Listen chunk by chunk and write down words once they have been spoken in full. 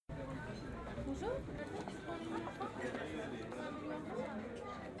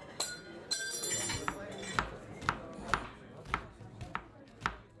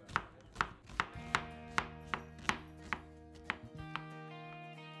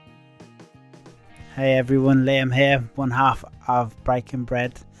Hey everyone, Liam here, one half of Breaking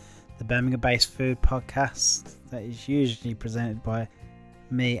Bread, the Birmingham-based food podcast that is usually presented by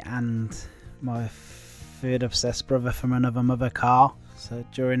me and my food-obsessed brother from another mother, Carl. So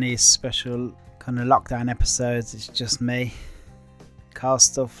during these special kind of lockdown episodes, it's just me. Carl's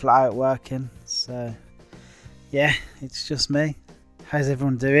still flat out working, so yeah, it's just me. How's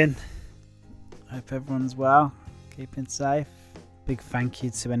everyone doing? Hope everyone's well, keeping safe. Big thank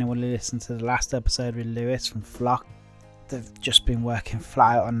you to anyone who listened to the last episode with Lewis from Flock. They've just been working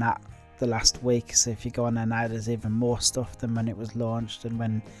flat out on that the last week, so if you go on there now, there's even more stuff than when it was launched and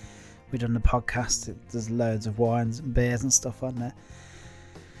when we done the podcast. There's loads of wines and beers and stuff on there.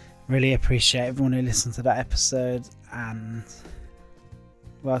 Really appreciate everyone who listened to that episode, and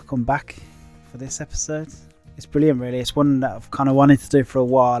welcome back for this episode. It's brilliant, really. It's one that I've kind of wanted to do for a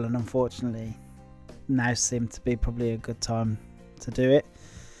while, and unfortunately now seemed to be probably a good time to do it.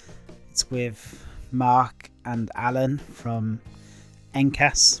 It's with Mark and Alan from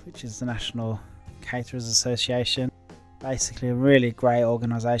NCAS, which is the National Caterers Association. Basically a really great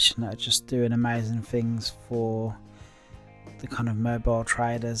organisation that are just doing amazing things for the kind of mobile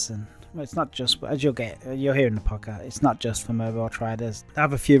traders. And well, it's not just, as you'll hear in the podcast, it's not just for mobile traders. They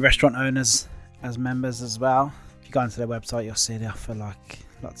have a few restaurant owners as members as well. If you go onto their website, you'll see they offer like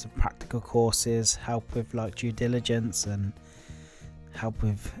lots of practical courses, help with like due diligence and help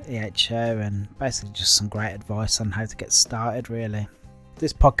with EHO, and basically just some great advice on how to get started, really.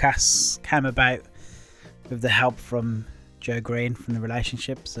 This podcast came about with the help from Joe Green from The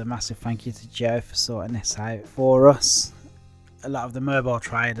Relationship, so a massive thank you to Joe for sorting this out for us. A lot of the mobile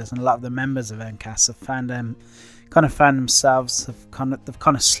traders and a lot of the members of NCAS have found themselves they've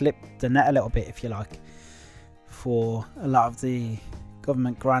kind of slipped the net a little bit, if you like, for a lot of the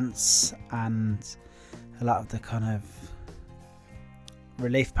government grants and a lot of the kind of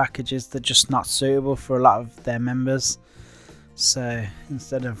relief packages. They're just not suitable for a lot of their members. So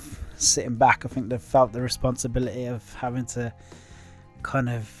instead of sitting back, I think they've felt the responsibility of having to kind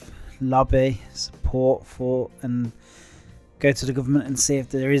of lobby, support for, and go to the government and see if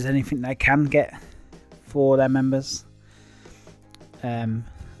there is anything they can get for their members. And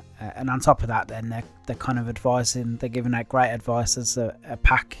on top of that, then they're kind of advising, they're giving out great advice as a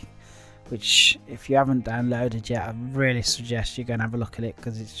pack, which if you haven't downloaded yet, I really suggest you go and have a look at it,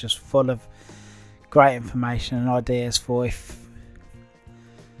 because it's just full of great information and ideas for if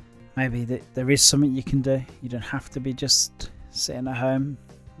maybe there is something you can do. You don't have to be just sitting at home.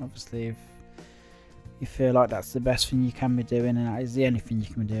 Obviously, if you feel like that's the best thing you can be doing and that is the only thing you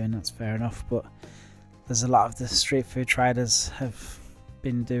can be doing, that's fair enough. But there's a lot of the street food traders have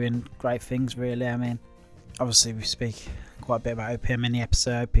been doing great things, really. I mean, obviously we speak quite a bit about OPM in the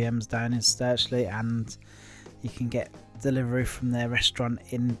episode. OPM's down in Sturchley, and you can get delivery from their restaurant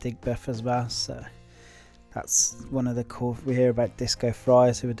in Digbeth as well, so that's one of the cool. We hear about Disco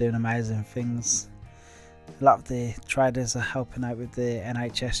Fries, who are doing amazing things. A lot of the traders are helping out with the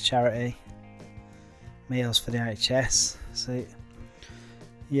NHS charity Meals for the NHS. So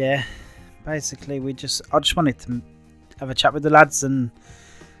yeah, basically I just wanted to have a chat with the lads, and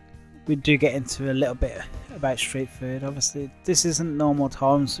we do get into a little bit about street food. Obviously this isn't normal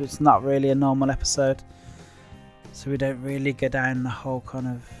times, so it's not really a normal episode, so we don't really go down the whole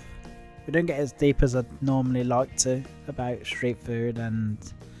we don't get as deep as I'd normally like to about street food and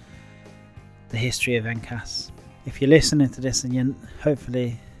the history of NCAS. If you're listening to this, and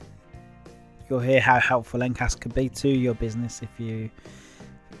hopefully you'll hear how helpful NCAS could be to your business. If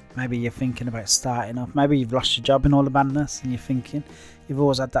maybe you're thinking about starting up, maybe you've lost your job in all the madness and you've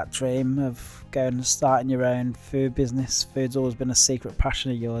always had that dream of going and starting your own food business. Food's always been a secret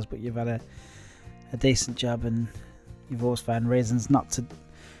passion of yours, but you've had a decent job and you've always found reasons not to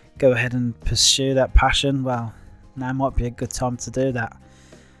go ahead and pursue that passion. Well, now might be a good time to do that.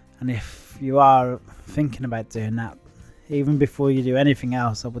 And if you are thinking about doing that, even before you do anything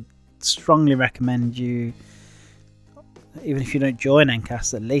else, I would strongly recommend you, even if you don't join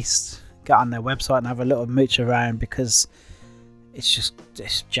NCAS, at least get on their website and have a little mooch around, because it's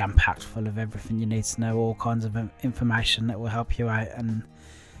jam-packed full of everything you need to know, all kinds of information that will help you out. And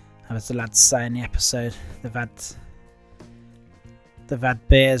as the lads say in the episode, they've had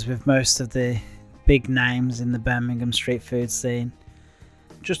beers with most of the big names in the Birmingham street food scene.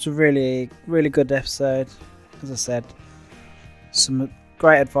 Just a really, really good episode. As I said, some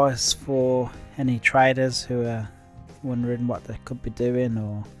great advice for any traders who are wondering what they could be doing,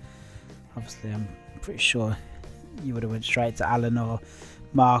 or obviously I'm pretty sure you would have went straight to Alan or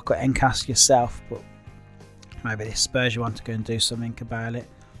Mark or NCAS yourself, but maybe this spurs you on to go and do something about it.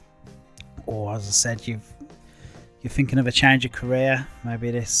 Or as I said, you're thinking of a change of career,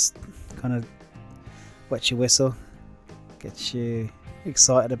 maybe this kind of wets your whistle, gets you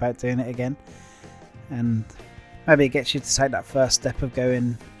excited about doing it again, and maybe it gets you to take that first step of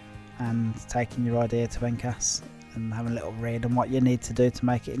going and taking your idea to NCAS and having a little read on what you need to do to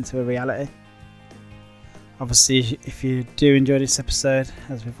make it into a reality. Obviously, if you do enjoy this episode,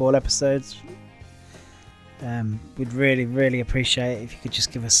 as with all episodes, we'd really appreciate it if you could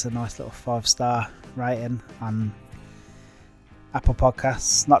just give us a nice little 5-star rating on Apple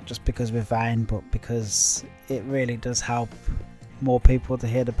Podcasts, not just because we're vain, but because it really does help more people to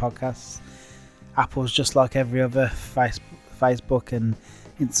hear the podcast. Apple's just like every other Facebook and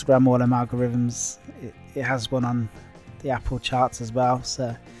Instagram, all them algorithms. It has one on the Apple charts as well.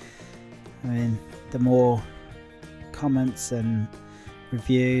 So, I mean, the more comments and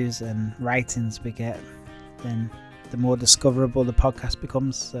reviews and ratings we get, then the more discoverable the podcast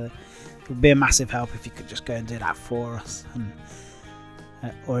becomes. So it would be a massive help if you could just go and do that for us. And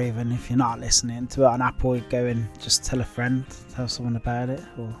or even if you're not listening to it on Apple, go and just tell a friend, tell someone about it,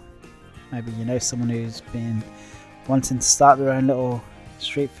 or maybe you know someone who's been wanting to start their own little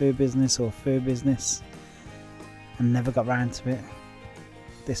street food business or food business and never got round to it.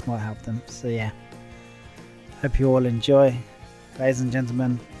 This might help them. So yeah, hope you all enjoy. Ladies and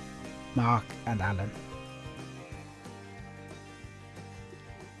gentlemen, Mark and Alan.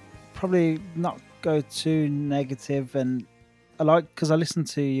 Probably not go too negative, and I like, because I listened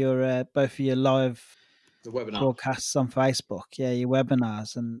to your both of your live broadcasts on Facebook, your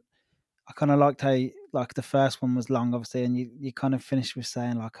webinars, and I kind of liked how like the first one was long, obviously, and you kind of finished with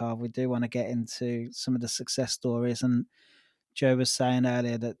saying like, oh, we do want to get into some of the success stories, and Joe was saying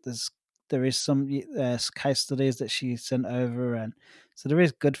earlier that there is some case studies that she sent over, and so there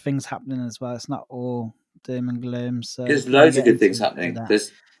is good things happening as well. It's not all doom and gloom. So there's loads of good things happening.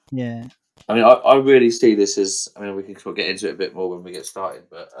 Yeah. I mean, I really see this as, I mean, we can sort of get into it a bit more when we get started,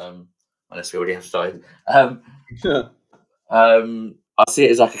 but unless we already have started. I see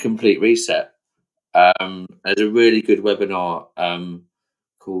it as like a complete reset. There's a really good webinar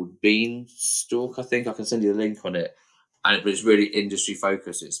called Beanstalk, I think. I can send you the link on it. And it's really industry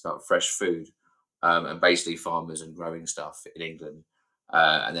focused. It's about fresh food and basically farmers and growing stuff in England,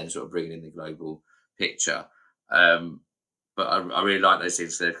 and then sort of bringing in the global picture. But I really like those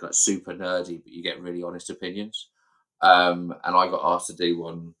things. They're like super nerdy, but you get really honest opinions. And I got asked to do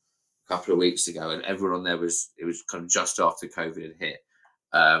one a couple of weeks ago, and everyone on there it was kind of just after COVID had hit.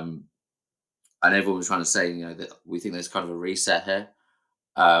 And everyone was trying to say, that we think there's kind of a reset here.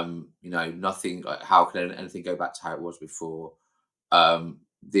 Nothing, like, how can anything go back to how it was before?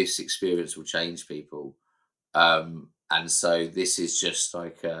 This experience will change people. And so this is just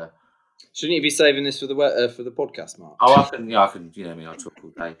like shouldn't you be saving this for the podcast, Mark? Oh, I can. I'll talk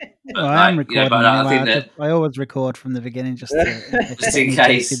all day. Well, I am recording anyway. I always record from the beginning just in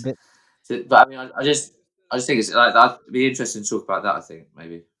case. But I mean, I just think it's like that'd be interesting to talk about that. I think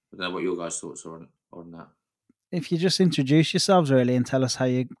maybe I don't know what your guys' thoughts are on that. If you just introduce yourselves really and tell us how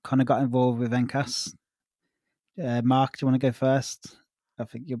you kind of got involved with NCAS. Mark, do you want to go first? I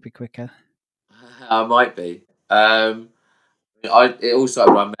think you'll be quicker. I might be. It all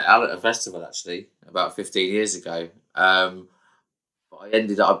started when I met Al at a festival actually about 15 years ago. But I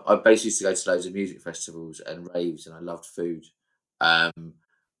basically used to go to loads of music festivals and raves, and I loved food. And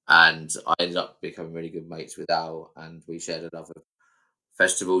I ended up becoming really good mates with Al, and we shared a love of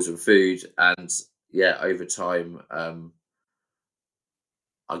festivals and food. And yeah, over time, I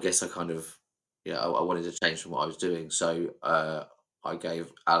guess I kind of, I wanted to change from what I was doing. So I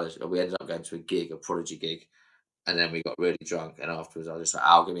gave Alice, we ended up going to a Prodigy gig, and then we got really drunk. And afterwards, I was just like,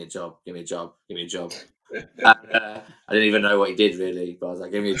 Al, give me a job. I didn't even know what he did really, but I was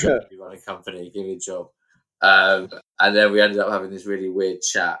like, give me a job, you run a company, give me a job. And then we ended up having this really weird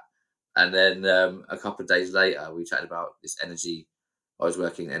chat. And then a couple of days later, we chatted about this energy. I was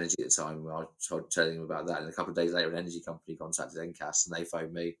working in energy at the time, and I was telling him about that. And a couple of days later, an energy company contacted NCAS, and they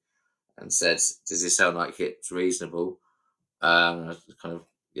phoned me and said, does this sound like it's reasonable? And I kind of,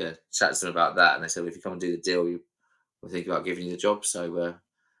 chatted to them about that. And they said, well, if you come and do the deal, we'll think about giving you the job. So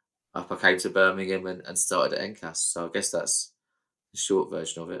up I came to Birmingham and started at NCAS. So I guess that's the short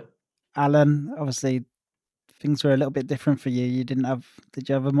version of it. Alan, obviously things were a little bit different for you. Did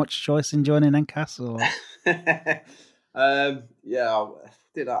you have much choice in joining NCAS? Or? I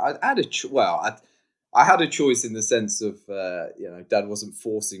had a choice in the sense of, Dad wasn't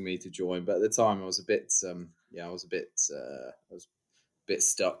forcing me to join, but at the time I was a bit, I was a bit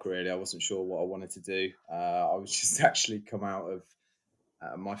stuck really. I wasn't sure what I wanted to do. I was just actually come out of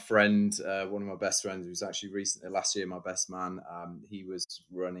my friend, one of my best friends, who was actually recently last year my best man. He was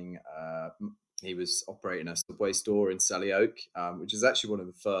operating a Subway store in Selly Oak, which is actually one of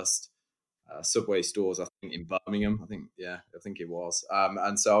the first Subway stores, I think, in Birmingham. I think it was.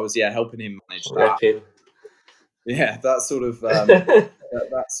 And so I was helping him manage that. Yeah, that sort of that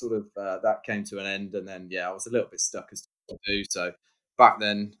came to an end, and then I was a little bit stuck as to what to do. So back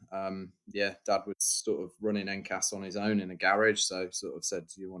then, Dad was sort of running NCAS on his own in a garage. So sort of said,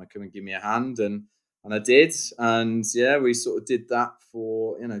 "Do you want to come and give me a hand?" And I did, and we sort of did that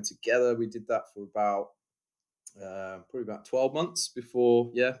for together. We did that for about probably about 12 months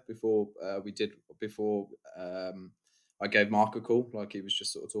before I gave Mark a call, like he was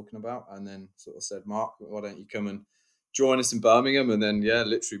just sort of talking about, and then sort of said, "Mark, why don't you come and join us in Birmingham?" And then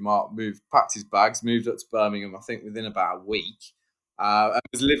literally Mark packed his bags, moved up to Birmingham. I think within about a week, I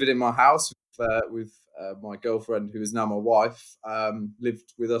was living in my house with my girlfriend, who is now my wife.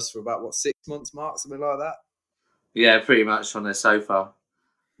 Lived with us for about 6 months, Mark, something like that. Yeah, pretty much on the sofa.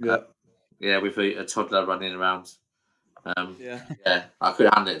 Yeah, with a toddler running around. Yeah, I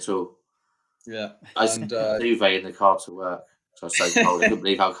couldn't handle it at all. yeah. I used to duvet in the car to work. So I was so cold. I couldn't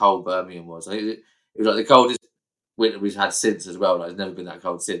believe how cold Birmingham was. I think it was like the coldest winter we've had since as well. Like, it's never been that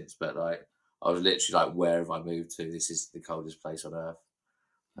cold since. But like, I was literally like, where have I moved to? This is the coldest place on earth.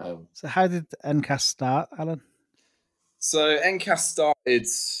 So how did NCAS start, Alan? So NCAS started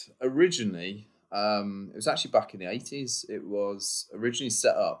originally. It was actually back in the 80s. It was originally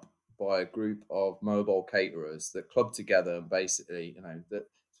set up by a group of mobile caterers that clubbed together, and basically, it's a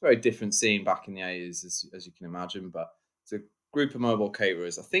very different scene back in the 80s, as you can imagine. But it's a group of mobile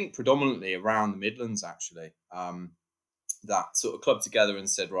caterers, I think predominantly around the Midlands, actually, that sort of clubbed together and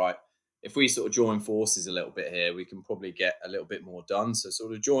said, right, if we sort of join forces a little bit here, we can probably get a little bit more done. So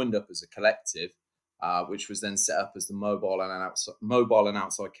sort of joined up as a collective, which was then set up as the Mobile and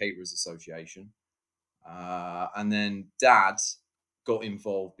Outside Caterers Association. And then Dad got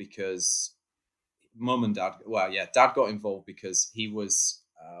involved because Dad got involved because he was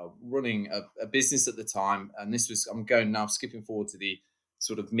running a business at the time. And this was, I'm going now, skipping forward to the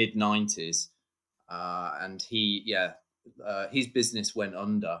sort of mid 90s. And his business went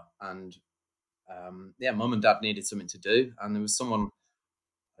under, and Mum and Dad needed something to do. And there was someone,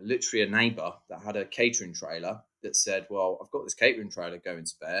 literally a neighbour, that had a catering trailer that said, "Well, I've got this catering trailer going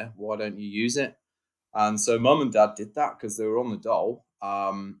spare. Why don't you use it?" And so Mum and Dad did that because they were on the dole.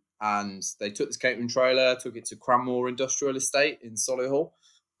 And they took this catering trailer, took it to Cranmore Industrial Estate in Solihull.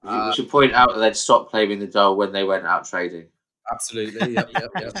 We should point out that they'd stopped claiming the dole when they went out trading. Absolutely, yep.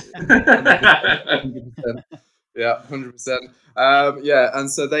 100%. Yeah, 100%. And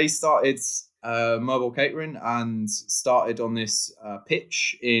so they started mobile catering and started on this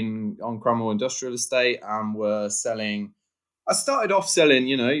pitch on Cranmore Industrial Estate, and were selling. I started off selling,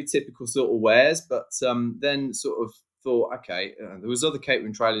 typical sort of wares, but then sort of thought, okay, there was other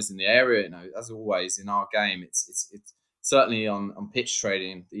catering trailers in the area. As always in our game, it's certainly on pitch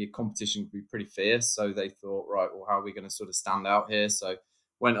trading, the competition could be pretty fierce. So they thought, right, well, how are we going to sort of stand out here? So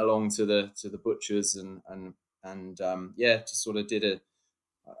went along to the butchers and just sort of did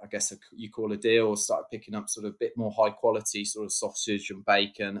you call a deal, started picking up sort of a bit more high quality sort of sausage and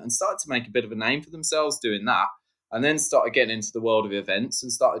bacon, and started to make a bit of a name for themselves doing that. And then started getting into the world of events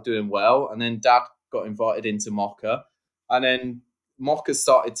and started doing well. And then Dad got invited into Mocha, and then Mocha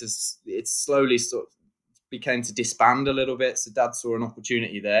it slowly sort of became to disband a little bit. So Dad saw an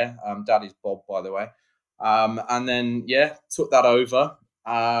opportunity there. Dad is Bob, by the way. And then, took that over,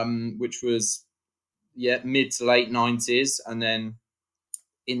 which was, mid to late 90s. And then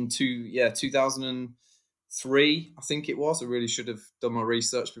into 2003, I think it was. I really should have done my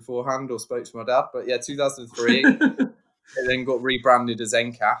research beforehand or spoke to my dad. But 2003, it then got rebranded as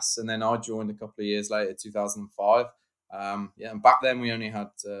NCAS, and then I joined a couple of years later, 2005. And back then we only had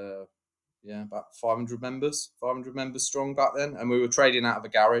about 500 members strong back then, and we were trading out of a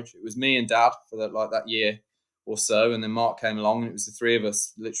garage. It was me and Dad for that year or so, and then Mark came along, and it was the three of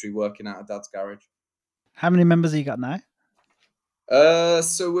us literally working out of Dad's garage. How many members have you got now?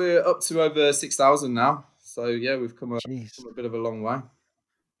 So we're up to over 6,000 now. So we've come a bit of a long way.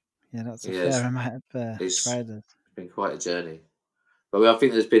 Yeah, that's a fair amount of traders. It's been quite a journey, but I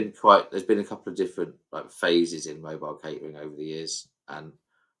think there's been a couple of different phases in mobile catering over the years. And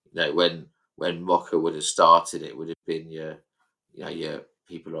when Mocha would have started, it would have been your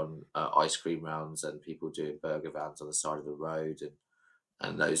people on ice cream rounds and people doing burger vans on the side of the road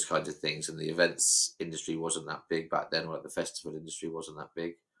and those kinds of things. And the events industry wasn't that big back then, or the festival industry wasn't that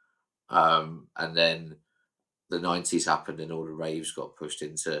big. And then the 90s happened, and all the raves got pushed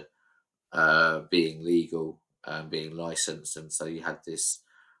into being legal and being licensed. And so you had this,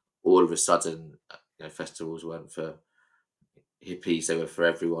 all of a sudden, festivals weren't for hippies, they were for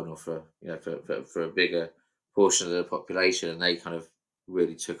everyone, or for a bigger portion of the population, and they kind of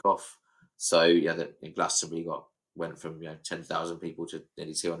really took off. So yeah, in Glastonbury went from 10,000 people to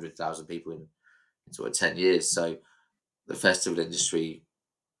nearly 200,000 people in sort of 10 years. So the festival industry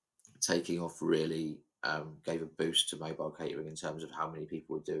taking off really gave a boost to mobile catering in terms of how many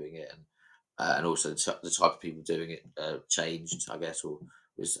people were doing it, and also the type of people doing it changed, I guess, or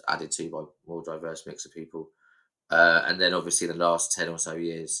was added to by more diverse mix of people. And then obviously the last 10 or so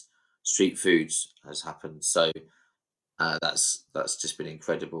years, street foods has happened. So that's just been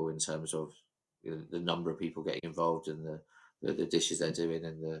incredible in terms of the number of people getting involved and the dishes they're doing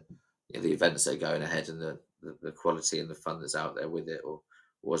and the events that are going ahead and the quality and the fun that's out there with it, or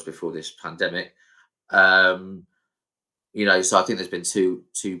was before this pandemic. Um, so I think there's been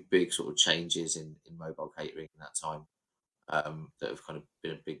two big sort of changes in mobile catering in that time that have kind of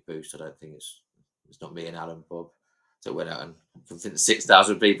been a big boost. I don't think it's not me and Alan Bob that went out and convinced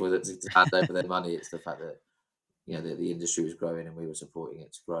 6,000 people that to hand over their money. It's the fact that the industry was growing and we were supporting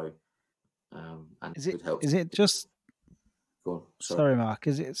it to grow. And Is it would help. is it just? Go on, Sorry, Mark.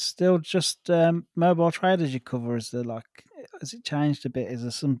 Is it still just mobile traders you cover? Is there has it changed a bit? Is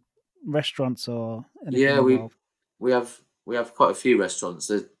there some restaurants or anything Yeah, involved? we have quite a few restaurants.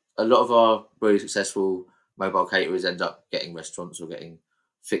 A lot of our really successful mobile caterers end up getting restaurants or getting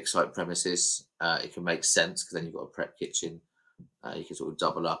fixed site premises. It can make sense because then you've got a prep kitchen. You can sort of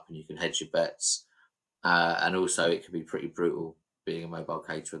double up and you can hedge your bets. And also, it can be pretty brutal being a mobile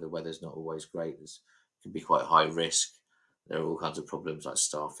caterer. The weather's not always great. It can be quite high risk. There are all kinds of problems like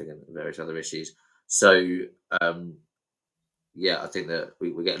staffing and various other issues. So, I think that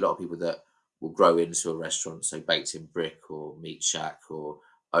we get a lot of people that will grow into a restaurant, so Baked in Brick or Meat Shack or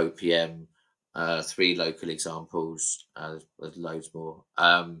OPM, three local examples. There's loads more.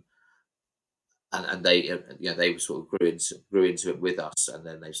 And they they sort of grew into it with us, and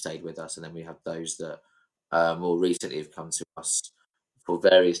then they've stayed with us. And then we have those that more recently have come to us for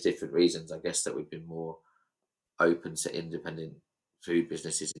various different reasons. I guess that we've been more open to independent food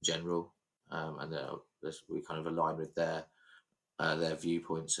businesses in general, and we kind of align with their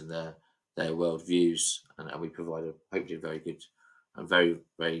viewpoints and their world views, and we provide hopefully a very good and very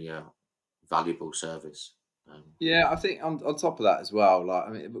very valuable service. Yeah, I think on top of that as well, like,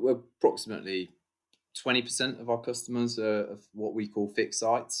 I mean, we're approximately 20% of our customers are of what we call fixed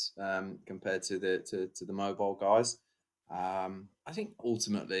sites, compared to the mobile guys. I think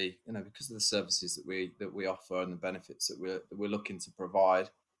ultimately, because of the services that we offer and the benefits that we're looking to provide,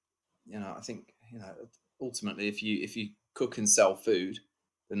 I think, ultimately, if you cook and sell food,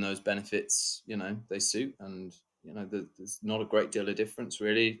 then those benefits, they suit, and there's not a great deal of difference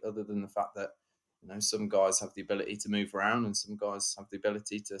really, other than the fact that some guys have the ability to move around and some guys have the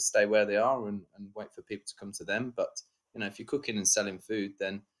ability to stay where they are and wait for people to come to them. But if you're cooking and selling food,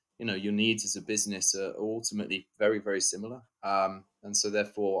 then your needs as a business are ultimately very, very similar, and so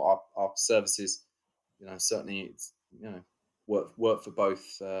therefore our services, certainly it's, work for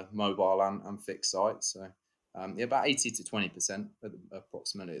both mobile and fixed sites. So about 80 to 20%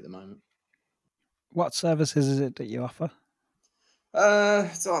 approximately at the moment. What services is it that you offer?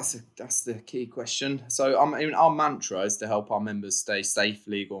 So that's the key question. So our mantra is to help our members stay safe,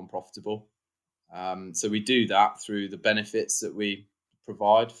 legal, and profitable. So we do that through the benefits that we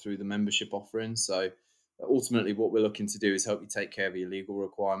provide through the membership offering. So ultimately, what we're looking to do is help you take care of your legal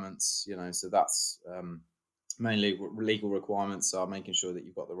requirements. So that's mainly legal requirements are making sure that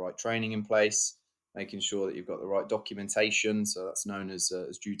you've got the right training in place, making sure that you've got the right documentation. So that's known as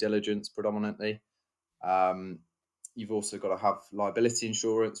due diligence predominantly. You've also got to have liability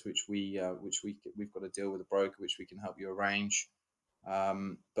insurance, which we've got to deal with a broker, which we can help you arrange.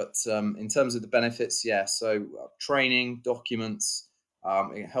 But in terms of the benefits, so training, documents,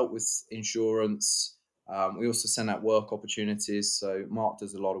 help with insurance. We also send out work opportunities. So Mark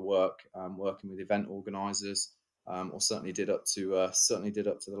does a lot of work working with event organisers, or certainly did up to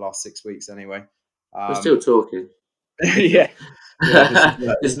the last 6 weeks anyway. We're still talking. Yeah.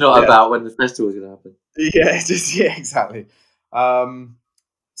 It's not about when the festival is going to happen. Yeah, exactly.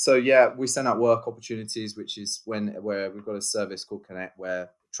 So we send out work opportunities, which is where we've got a service called Connect, where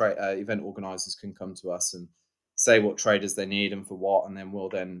event organisers can come to us and say what traders they need and for what, and then we'll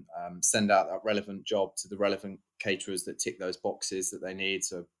send out that relevant job to the relevant caterers that tick those boxes that they need.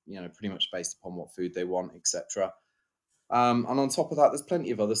 So pretty much based upon what food they want, etc. And on top of that, there's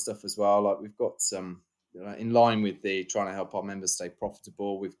plenty of other stuff as well. Like we've got some. In line with the trying to help our members stay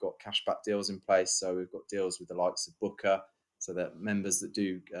profitable, we've got cashback deals in place. So we've got deals with the likes of Booker, so that members that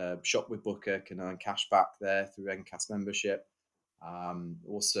do shop with Booker can earn cash back there through NCAS membership.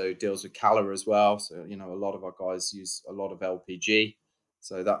 Also deals with Cala as well. So, a lot of our guys use a lot of LPG.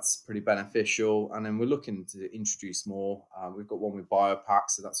 So that's pretty beneficial. And then we're looking to introduce more. We've got one with BioPack,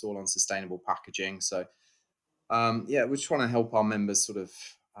 so that's all on sustainable packaging. So we're trying to help our members sort of,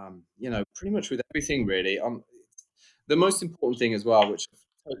 pretty much with everything really. The most important thing as well, which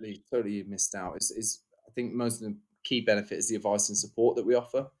I've totally missed out, is I think most of the key benefit is the advice and support that we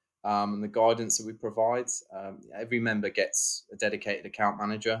offer, and the guidance that we provide. Every member gets a dedicated account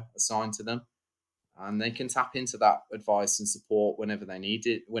manager assigned to them, and they can tap into that advice and support whenever they need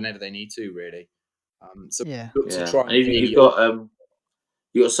to, really. So Yeah. look to Yeah, try and and you've be,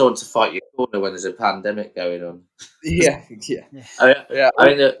 got someone to fight your corner when there's a pandemic going on. yeah, Yeah. I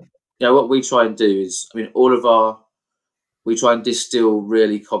mean that what we try and do is, we try and distill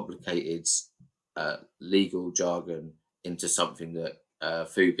really complicated legal jargon into something that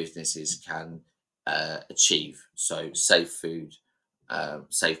food businesses can achieve. So safe food,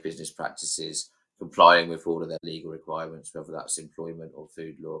 safe business practices, complying with all of their legal requirements, whether that's employment or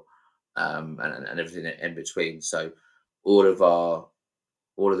food law, and everything in between. So all of our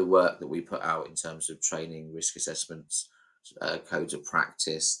all of the work that we put out in terms of training, risk assessments, codes of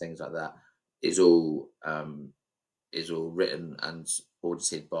practice, things like that, is all written and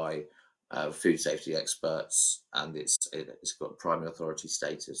audited by food safety experts, and it's got primary authority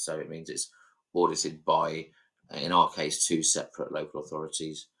status. So it means it's audited by, in our case, two separate local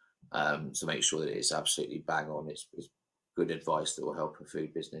authorities, to make sure that it's absolutely bang on. It's good advice that will help a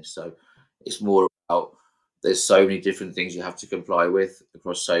food business. So it's more about, there's so many different things you have to comply with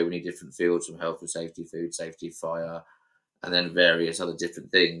across so many different fields, from health and safety, food safety, fire, and then various other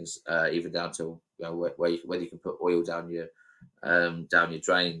different things, even down to whether you can put oil down your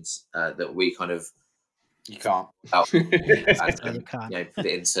drains, that we kind of you can't. and You can't.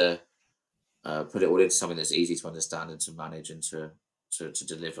 put it all into something that's easy to understand and to manage and to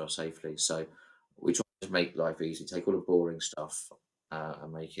deliver safely. So we try to make life easy, take all the boring stuff,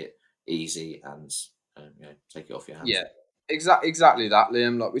 and make it easy, and take it off your hands. Yeah, exactly that,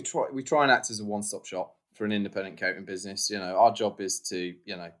 Liam. Like we try and act as a one-stop shop for an independent catering business. Our job is to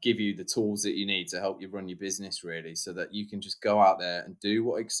give you the tools that you need to help you run your business, really, so that you can just go out there and do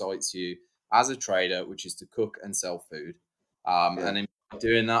what excites you as a trader, which is to cook and sell food. And in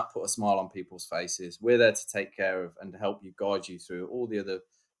doing that, put a smile on people's faces. We're there to take care of and to help you, guide you through all the other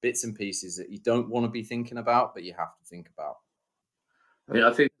bits and pieces that you don't want to be thinking about, but you have to think about. I mean,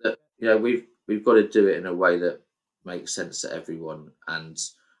 I think that we've got to do it in a way that makes sense to everyone and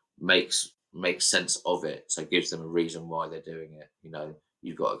makes sense of it. So it gives them a reason why they're doing it.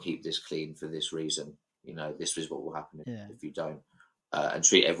 You've got to keep this clean for this reason. This is what will happen if you don't, and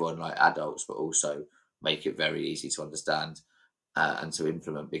treat everyone like adults, but also make it very easy to understand and to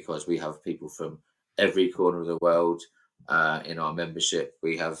implement, because we have people from every corner of the world in our membership.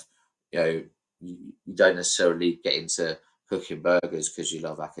 We have, you don't necessarily get into cooking burgers because you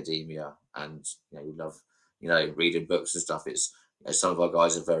love academia and you love reading books and stuff. It's some of our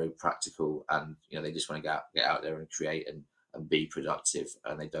guys are very practical, and they just want to get out there and create and be productive,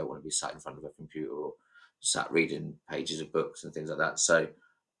 and they don't want to be sat in front of a computer or sat reading pages of books and things like that. So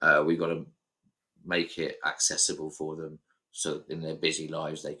we've got to make it accessible for them, so in their busy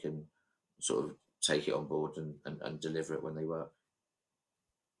lives they can sort of take it on board and deliver it when they work.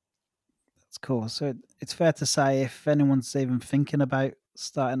 That's cool. So it's fair to say, if anyone's even thinking about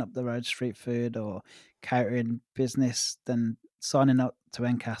starting up their own street food or catering business, then signing up to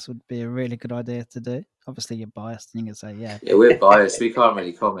NCAS would be a really good idea to do. Obviously, you're biased and you can say, yeah. Yeah, we're biased. We can't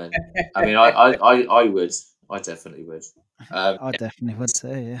really comment. I mean, I would. I definitely would. I definitely would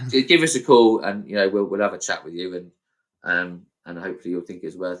too, yeah. Give us a call, and we'll have a chat with you, and hopefully you'll think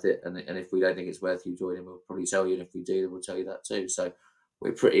it's worth it. And if we don't think it's worth you joining, we'll probably tell you. And if we do, then we'll tell you that too. So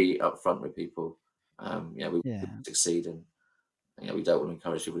we're pretty upfront with people. We succeed, and we don't want to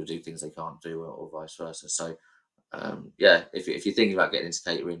encourage people to do things they can't do, or vice versa. So if you're thinking about getting into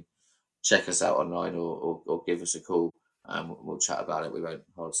catering, check us out online or give us a call. We'll chat about it. We won't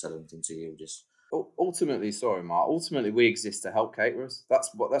hard sell anything to you. Just ultimately, sorry, Mark. Ultimately, we exist to help caterers. That's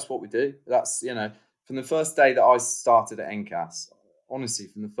what we do. That's from the first day that I started at NCAS. Honestly,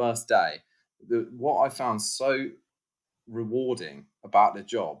 from the first day, what I found so rewarding about the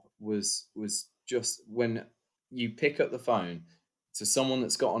job was just when you pick up the phone to someone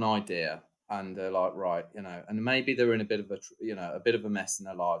that's got an idea, and they're like, right, and maybe they're in a bit of a mess in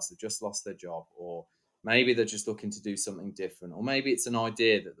their lives. They've just lost their job, or maybe they're just looking to do something different, or maybe it's an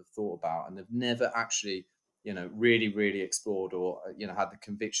idea that they've thought about and they've never actually really explored, or had the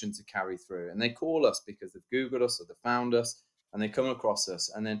conviction to carry through, and they call us because they've Googled us or they found us and they come across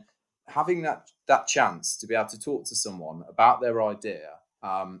us. And then having that chance to be able to talk to someone about their idea,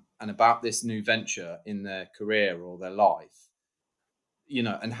 and about this new venture in their career or their life, you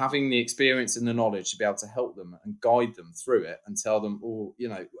know, and having the experience and the knowledge to be able to help them and guide them through it and tell them, or, you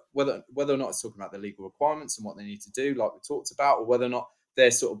know, whether or not it's talking about the legal requirements and what they need to do, like we talked about, or whether or not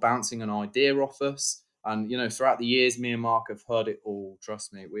they're sort of bouncing an idea off us. And, you know, throughout the years, me and Mark have heard it all.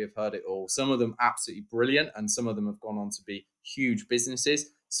 Trust me, we have heard it all. Some of them absolutely brilliant, and some of them have gone on to be huge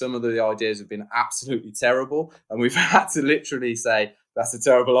businesses. Some of the ideas have been absolutely terrible, and we've had to literally say, that's a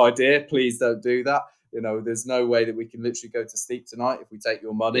terrible idea. Please don't do that. You know, there's no way that we can literally go to sleep tonight if we take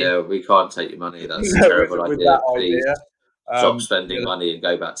your money. Yeah, we can't take your money. That's a terrible with idea. that Please idea. stop spending money and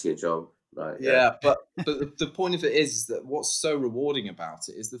go back to your job. Like, but the point of it is that what's so rewarding about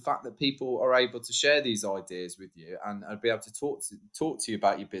it is the fact that people are able to share these ideas with you and be able to talk to you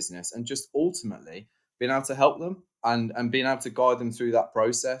about your business, and just ultimately being able to help them and being able to guide them through that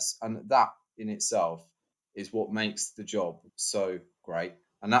process. And that in itself is what makes the job so great.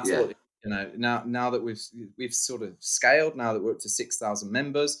 And that's what, you know, now that we've sort of scaled, now that we're up to 6,000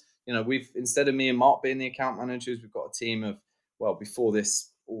 members, you know, we've, instead of me and Mark being the account managers, we've got a team of, well, before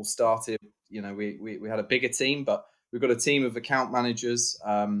this all started, you know, we had a bigger team, but we've got a team of account managers.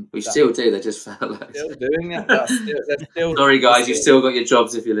 We still do. They just felt like still doing it. They're still, sorry, guys, you've still got your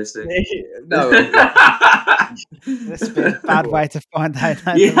jobs if you're listening. No, This has been a bad way to find out.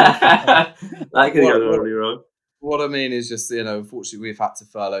 That could go really wrong. What I mean is just, you know, unfortunately, we've had to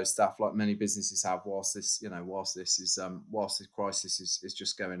furlough staff like many businesses have whilst this crisis is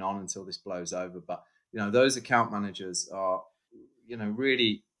just going on until this blows over. But, you know, those account managers are, you know,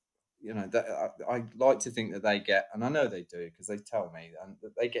 really, you know, that I like to think that they get, and I know they do because they tell me, and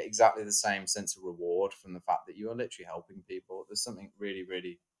that they get exactly the same sense of reward from the fact that you are literally helping people. There's something really,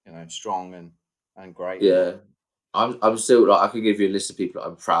 really, you know, strong and great. Yeah. I'm still, like, I could give you a list of people that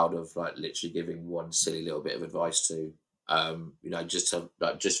I'm proud of, like, literally giving one silly little bit of advice to, you know, just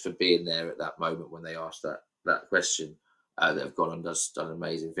for being there at that moment when they asked that question, that have gone and done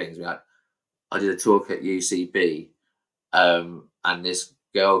amazing things. I did a talk at UCB, and this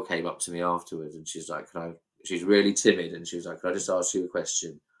girl came up to me afterwards, and she's like, she's really timid, and she was like, can I just ask you a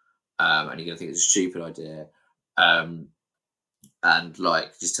question? And you're gonna think it's a stupid idea. And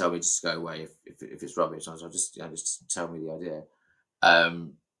like, just tell me, just go away if it's rubbish. I was like, just tell me the idea.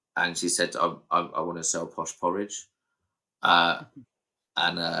 And she said, I want to sell posh porridge, and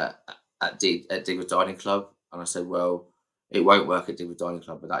at Digwood Dining Club. And I said, well, it won't work at Digwood Dining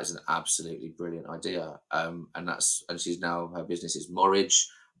Club, but that is an absolutely brilliant idea. And she's now, her business is Morridge.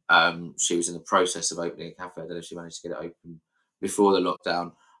 She was in the process of opening a cafe. I don't know if she managed to get it open before the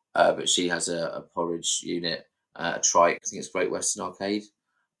lockdown, but she has a porridge unit. A trike, I think it's Great Western Arcade,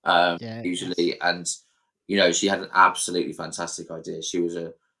 usually. And, you know, she had an absolutely fantastic idea. She was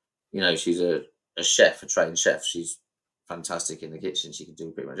she's a chef, a trained chef. She's fantastic in the kitchen. She can do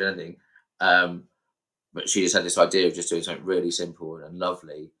pretty much anything. But she just had this idea of just doing something really simple and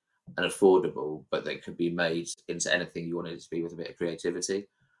lovely and affordable, but that could be made into anything you wanted it to be with a bit of creativity.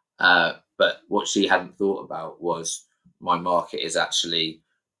 But what she hadn't thought about was, my market is actually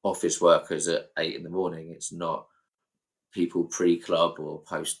office workers at 8 a.m. It's not people pre-club or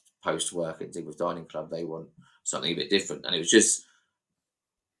post work at Digwood Dining Club. They want something a bit different. And it was just,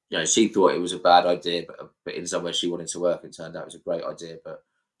 you know, she thought it was a bad idea, but in somewhere she wanted to work, it turned out it was a great idea, but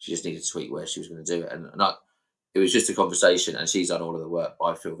she just needed to tweak where she was going to do it. And it was just a conversation, and she's done all of the work. But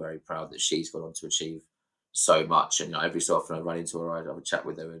I feel very proud that she's gone on to achieve so much. And, you know, every so often I run into her, I have a chat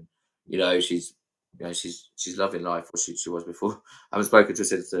with her, and, you know, she's loving life, or she was before. I haven't spoken to her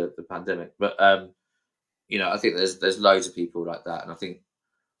since the pandemic, but you know, I think there's loads of people like that, and I think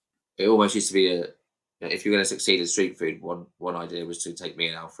it almost used to be if you're going to succeed in street food, one idea was to take me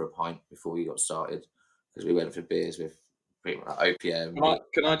and Al for a pint before you got started, because we went for beers with pretty much like OPM.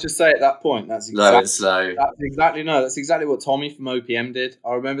 Can I just say at that point, that's exactly what Tommy from OPM did.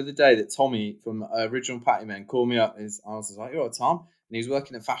 I remember the day that Tommy from Original Patty Men called me up. I was like, "You're right, Tom," and he was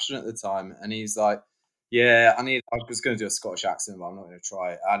working at Fashion at the time, and he's like, "Yeah, I was going to do a Scottish accent, but I'm not going to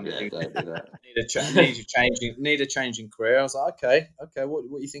try it." And don't do that. need a change in career. I was like, okay, what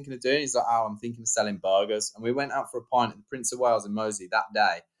are you thinking of doing? He's like, "Oh, I'm thinking of selling burgers." And we went out for a pint at the Prince of Wales in Moseley that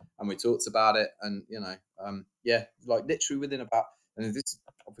day, and we talked about it. And, you know, like literally within about, and this,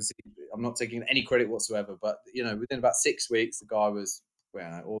 obviously, I'm not taking any credit whatsoever, but, you know, within about 6 weeks, the guy was,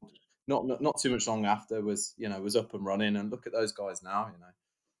 well, or not too much long after, was up and running. And look at those guys now.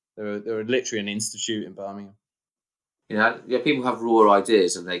 You know, they're literally an institute in Birmingham. You know, people have raw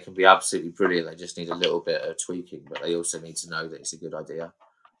ideas and they can be absolutely brilliant. They just need a little bit of tweaking, but they also need to know that it's a good idea.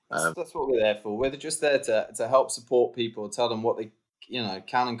 That's what we're there for. We're just there to help support people, tell them what they, you know,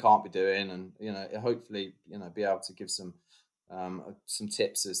 can and can't be doing, and, you know, hopefully, you know, be able to give some some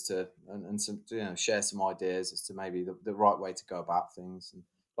tips as to and some share some ideas as to maybe the right way to go about things. And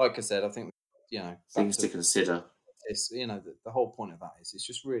like I said, I think things to consider. It's the whole point of that is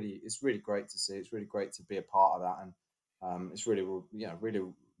it's really great to see. It's really great to be a part of that, and it's really really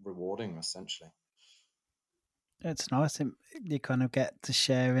rewarding essentially. It's nice. You kind of get to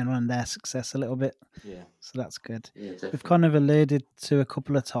share in on their success a little bit. Yeah. So that's good. Yeah, We've kind of alluded to a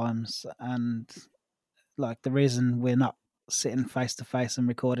couple of times, and like the reason we're not sitting face to face and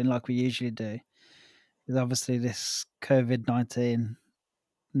recording like we usually do is obviously this COVID-19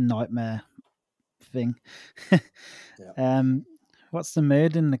 nightmare thing. Yeah. What's the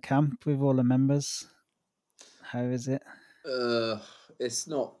mood in the camp with all the members? How is it? It's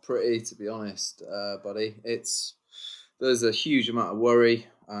not pretty, to be honest, buddy. There's a huge amount of worry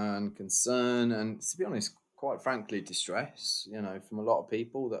and concern, and to be honest, quite frankly, distress. From a lot of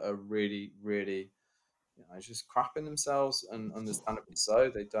people that are really, really, just crapping themselves, and understandably so.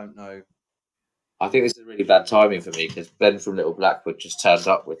 They don't know. I think this is really bad timing for me because Ben from Little Blackwood just turned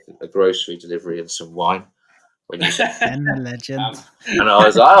up with a grocery delivery and some wine. When you said, Ben the legend. and I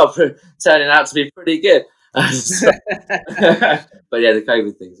was like, turning out to be pretty good. But yeah, the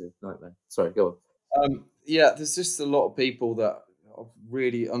COVID thing's a nightmare. Sorry, go on. Yeah, there's just a lot of people that are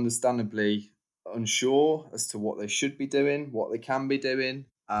really understandably unsure as to what they should be doing, what they can be doing,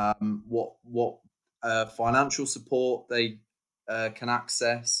 what financial support they can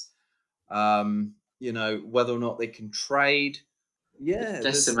access, whether or not they can trade. Yeah,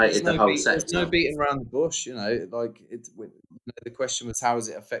 decimated the whole sector. There's no beating around the bush. The question was, how has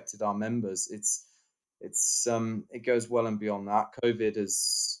it affected our members? It goes well and beyond that. COVID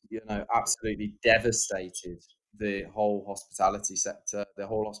has, absolutely devastated the whole hospitality sector, the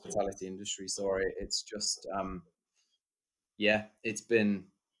whole hospitality industry. Sorry, it's just, it's been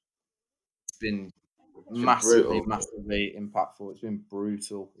massively impactful. It's been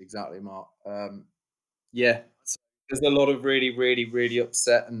brutal. Exactly, Mark. There's a lot of really, really, really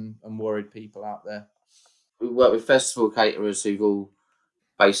upset and worried people out there. We work with festival caterers who've all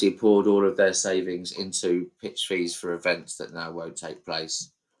basically poured all of their savings into pitch fees for events that now won't take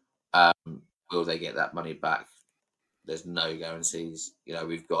place. Will they get that money back? There's no guarantees.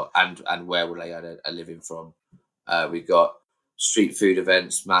 We've got and where will they earn a living from? We've got street food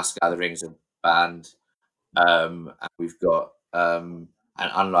events, mass gatherings are banned, and we've got and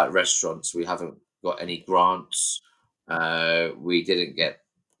unlike restaurants, we haven't got any grants. We didn't get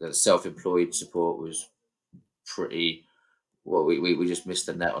the self-employed support was pretty well. We just missed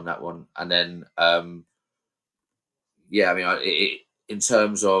the net on that one, and then in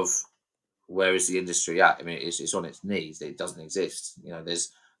terms of where is the industry at? I mean, it's on its knees. It doesn't exist.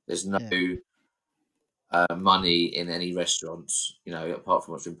 There's no money in any restaurants, apart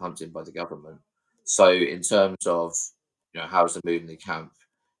from what's been pumped in by the government. So in terms of, how's the mood in the camp,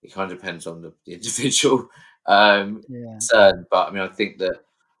 it kind of depends on the individual concern. But I mean, I think that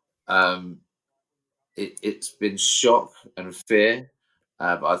it's been shock and fear.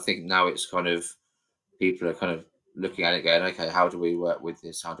 But I think now it's kind of, people are kind of looking at it going, okay, how do we work with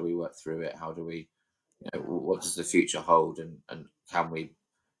this? How do we work through it? How do we, what does the future hold? And can we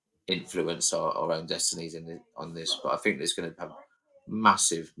influence our own destinies on this? But I think there's going to have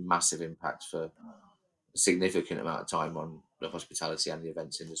massive impact for a significant amount of time on the hospitality and the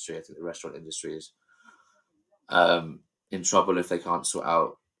events industry. I think the restaurant industry is in trouble if they can't sort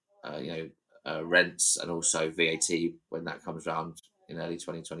out rents and also VAT when that comes around in early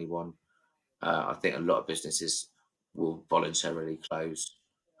 2021. I think a lot of businesses will voluntarily close.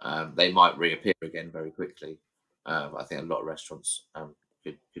 They might reappear again very quickly. I think a lot of restaurants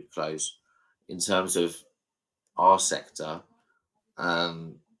could close. In terms of our sector,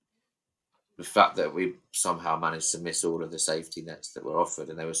 the fact that we somehow managed to miss all of the safety nets that were offered,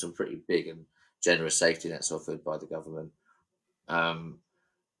 and there were some pretty big and generous safety nets offered by the government,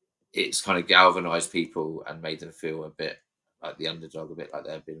 it's kind of galvanized people and made them feel a bit like the underdog, a bit like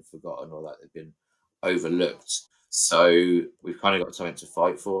they've been forgotten or like they've been overlooked. So we've kind of got something to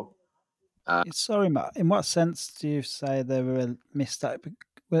fight for. Sorry, Matt. In what sense do you say they were a mistake?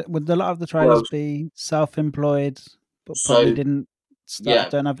 Would a lot of the traders be self-employed, but probably didn't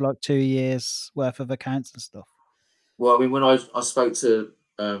start? Don't have like 2 years worth of accounts and stuff. Well, I mean, when I spoke to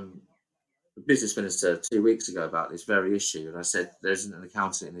the business minister 2 weeks ago about this very issue, and I said there isn't an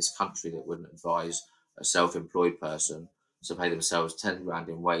accountant in this country that wouldn't advise a self-employed person to pay themselves 10 grand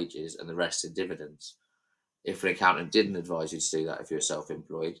in wages and the rest in dividends. If an accountant didn't advise you to do that, if you're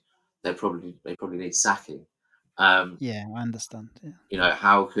self-employed, they probably need sacking. Yeah, I understand. Yeah.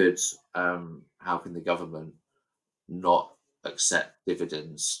 How can the government not accept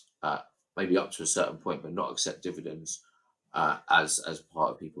dividends, maybe up to a certain point, but not accept dividends as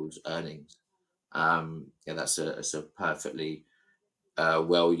part of people's earnings. That's a perfectly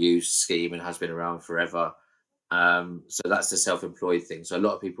well used scheme and has been around forever. So that's the self-employed thing. So a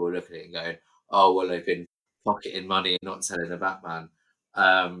lot of people are looking at it and going, "Oh, well, they've been pocketing money and not telling the Batman."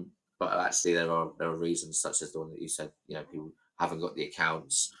 But actually, there are reasons such as the one that you said. People haven't got the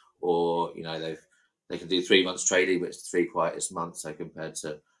accounts, or they can do 3 months trading, but it's the three quietest months. So compared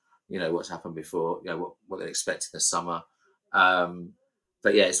to what's happened before, what they expect in the summer.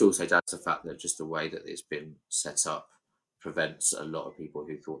 But yeah, it's also down to the fact that just the way that it's been set up prevents a lot of people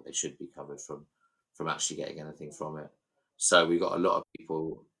who thought they should be covered from actually getting anything from it. So we've got a lot of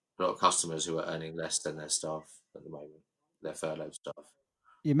people, a lot of customers who are earning less than their staff at the moment, their furloughed staff.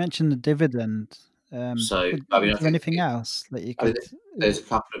 You mentioned the dividend. So Was I mean, I there think anything else that you I mean, could? there's a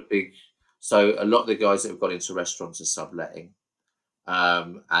couple of big. So a lot of the guys that have gone into restaurants are subletting,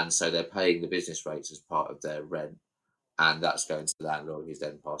 and so they're paying the business rates as part of their rent, and that's going to the landlord, who's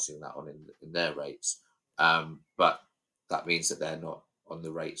then passing that on in their rates. But that means that they're not on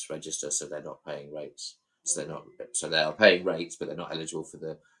the rates register, so they're not paying rates. So they are paying rates, but they're not eligible for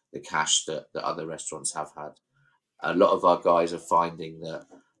the cash that other restaurants have had. A lot of our guys are finding that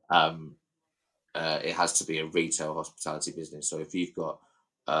um, it has to be a retail hospitality business. So if you've got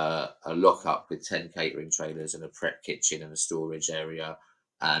a lockup with 10 catering trailers and a prep kitchen and a storage area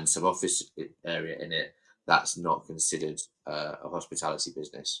and some office area in it, that's not considered a hospitality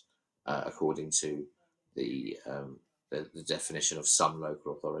business, according to the definition of some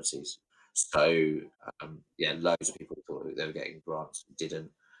local authorities. So loads of people thought that they were getting grants, didn't.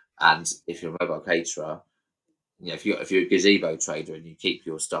 And if you're a mobile caterer, if you're a gazebo trader and you keep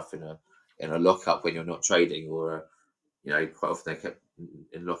your stuff in a lockup when you're not trading, or quite often they're kept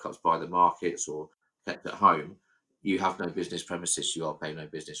in lockups by the markets or kept at home, you have no business premises, you are paying no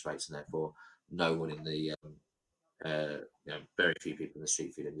business rates, and therefore no one in the very few people in the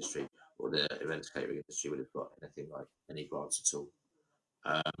street food industry or the events catering industry would have got anything like any grants at all.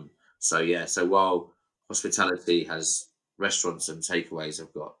 So while hospitality has, restaurants and takeaways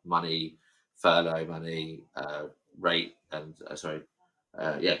have got money, furlough money, rate and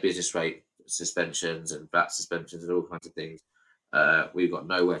business rate suspensions and VAT suspensions and all kinds of things. We've got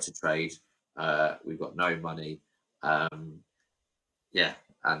nowhere to trade. We've got no money. Um,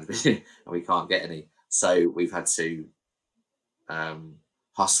 and we can't get any. So we've had to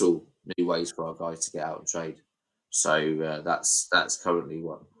hustle new ways for our guys to get out and trade. So that's currently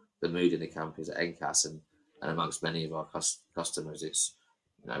what the mood in the camp is at NCAS, and amongst many of our customers, it's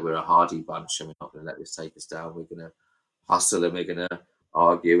we're a hardy bunch, and we're not going to let this take us down. We're going to hustle, and we're going to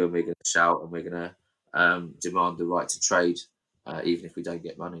argue, and we're going to shout, and we're going to demand the right to trade, even if we don't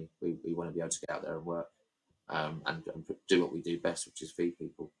get money. We want to be able to get out there and work, and do what we do best, which is feed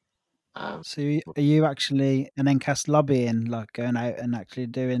people. So are you actually an NCAS lobbying, like going out and actually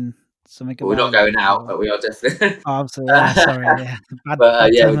doing something But we're not about going it? out, but we are definitely. Oh, so yeah, sorry, yeah. But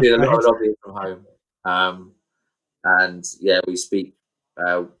Bad we term of do a lot of phrase. lobbying from home, and we speak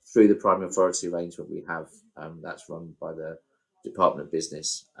through the Prime Authority arrangement we have. That's run by the Department of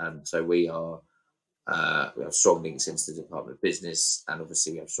Business, so we have strong links into the Department of Business, and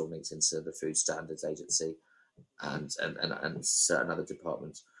obviously we have strong links into the Food Standards Agency and certain other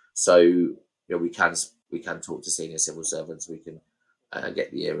departments. So we can talk to senior civil servants. We can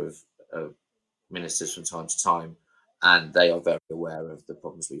get the ear of ministers from time to time, and they are very aware of the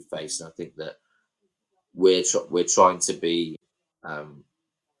problems we face. And I think that we're trying to be.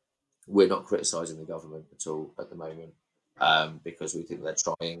 We're not criticising the government at all at the moment, because we think they're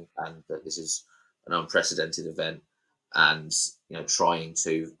trying, and that this is an unprecedented event, and trying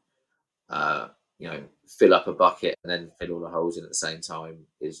to fill up a bucket and then fill all the holes in at the same time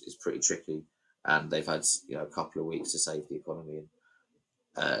is pretty tricky. And they've had a couple of weeks to save the economy,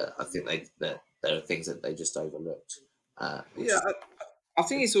 and I think that there are things that they just overlooked. I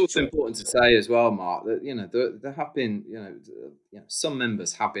think it's also important to say as well, Mark, that there have been some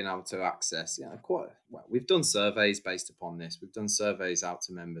members have been able to access quite well. We've done surveys based upon this. We've done surveys out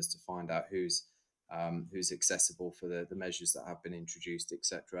to members to find out who's accessible for the measures that have been introduced,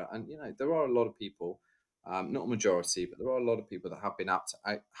 etc. And there are a lot of people, not a majority, but there are a lot of people that have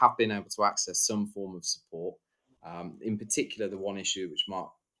been able to access some form of support. In particular, the one issue which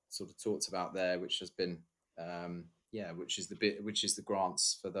Mark sort of talked about there, which has been which is the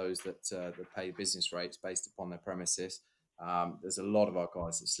grants for those that pay business rates based upon their premises. There's a lot of our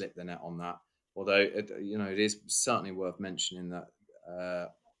guys that slip the net on that. Although it is certainly worth mentioning that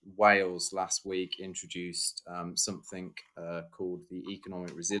Wales last week introduced something called the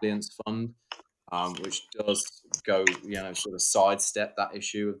Economic Resilience Fund, which does go sort of sidestep that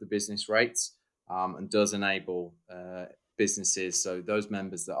issue of the business rates, and does enable businesses, so those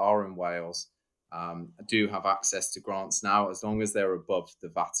members that are in Wales, do have access to grants now, as long as they're above the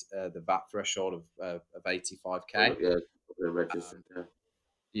VAT threshold of 85k. Yeah, they're registered.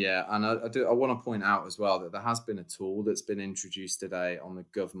 Yeah, and I want to point out as well that there has been a tool that's been introduced today on the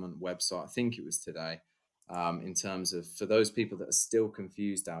government website. I think it was today, in terms of, for those people that are still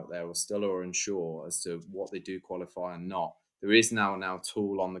confused out there or still are unsure as to what they do qualify and not. There is now a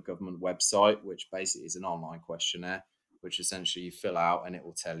tool on the government website, which basically is an online questionnaire, which essentially you fill out and it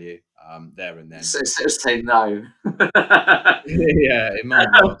will tell you there and then. So say no. Yeah, it might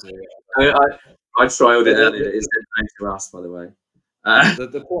well do. I trialed it earlier. It said no to us, by the way.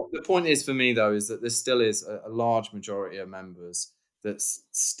 The point is, for me though, is that there still is a large majority of members that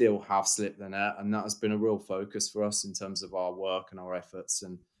still have slipped the net, and that has been a real focus for us in terms of our work and our efforts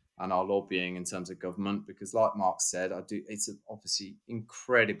and our lobbying in terms of government. Because, like Mark said, it's obviously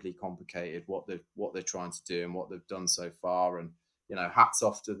incredibly complicated what they're trying to do and what they've done so far. And hats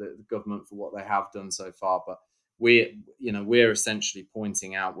off to the government for what they have done so far. But we're essentially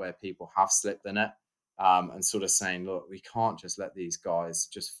pointing out where people have slipped the net. And sort of saying, look, we can't just let these guys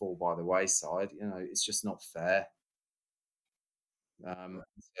just fall by the wayside. It's just not fair. So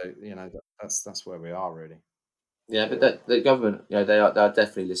that's where we are, really. Yeah, but the government, they are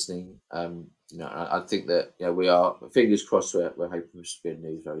definitely listening. I think that we are, fingers crossed, we're hoping for some good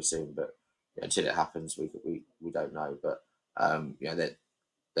news very soon. But until it happens, we don't know. But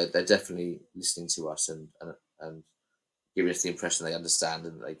they're definitely listening to us and giving us the impression they understand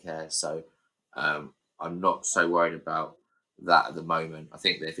and that they care. So I'm not so worried about that at the moment. I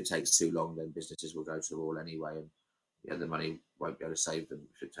think that if it takes too long, then businesses will go to the wall anyway, and the money won't be able to save them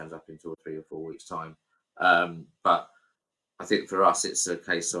if it turns up in 2 or 3 or 4 weeks' time. But I think for us, it's a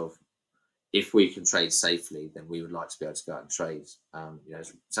case of, if we can trade safely, then we would like to be able to go out and trade.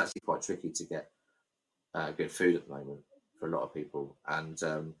 It's actually quite tricky to get good food at the moment for a lot of people, and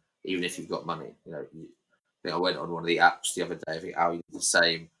even if you've got money, I think I went on one of the apps the other day. I think Al did the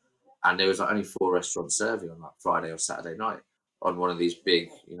same. And there was only 4 restaurants serving on Friday or Saturday night on one of these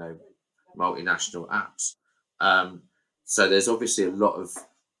big, multinational apps. So there's obviously a lot of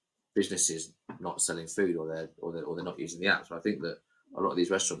businesses not selling food, or they're not using the apps. But I think that a lot of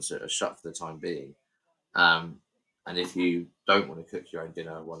these restaurants are shut for the time being. And if you don't want to cook your own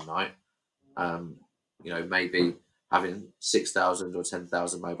dinner one night, maybe having 6,000 or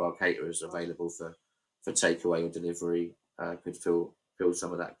 10,000 mobile caterers available for takeaway or delivery could fill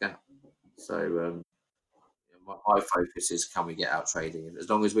some of that gap. So my focus is, can we get out trading? And as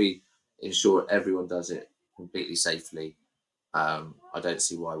long as we ensure everyone does it completely safely, I don't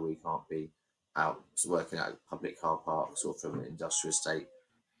see why we can't be out working at public car parks or from an industrial estate,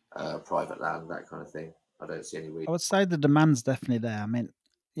 private land, that kind of thing. I don't see any reason. I would say the demand's definitely there. I mean,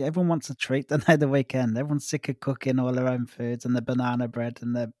 everyone wants a treat, don't they, the weekend? Everyone's sick of cooking all their own foods and the banana bread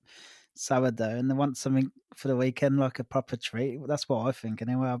and the sourdough, and they want something for the weekend, like a proper treat. That's what I think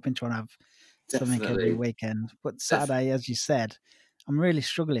anyway. I've been trying to have something every weekend, but Saturday, as you said, I'm really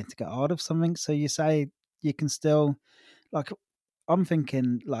struggling to get hold of something. So you say you can still, I'm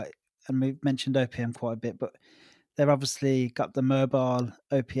thinking, and we've mentioned OPM quite a bit, but they've obviously got the mobile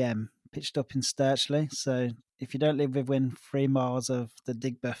OPM pitched up in Sturchley. So if you don't live within 3 miles of the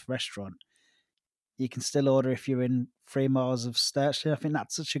Digbeth restaurant, you can still order if you're in 3 miles of Sturchley. I think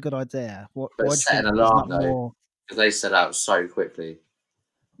that's such a good idea. But set an alarm though, because they set out so quickly.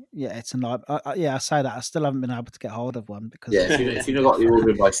 Yeah, it's an alarm. I say that I still haven't been able to get hold of one because if you've not got the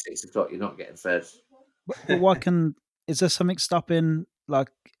order by 6 o'clock, you're not getting fed. But why is there something stopping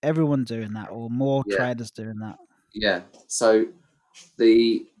everyone doing that, or more traders doing that? Yeah. So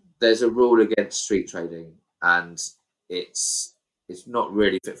there's a rule against street trading, and it's not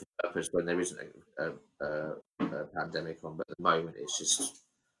really fit for purpose when there isn't a pandemic on. But at the moment, it's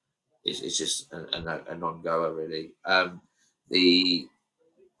just a non-goer, really.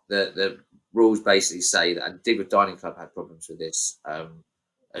 The rules basically say that, and Digbeth Dining Club had problems with this.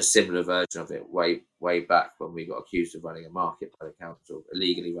 A similar version of it way back when we got accused of running a market by the council,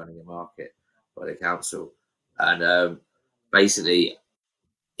 illegally running a market by the council. And basically,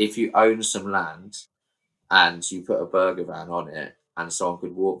 if you own some land and you put a burger van on it, and someone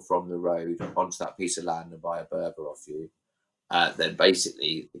could walk from the road onto that piece of land and buy a burger off you, then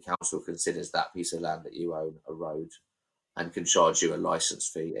basically the council considers that piece of land that you own a road and can charge you a license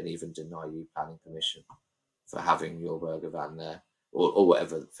fee and even deny you planning permission for having your burger van there, or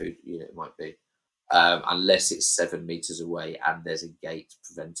whatever the food unit it might be, unless it's 7 meters away and there's a gate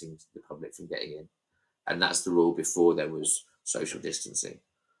preventing the public from getting in. And that's the rule before there was social distancing.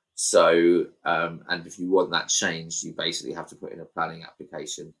 So, and if you want that changed, you basically have to put in a planning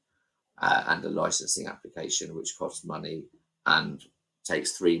application. and a licensing application, which costs money and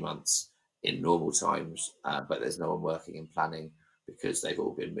takes 3 months in normal times. But there's no one working in planning because they've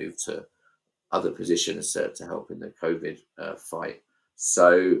all been moved to other positions to help in the COVID fight.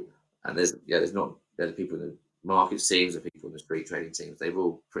 So, and there's the people in the market teams, the people in the street trading teams. They've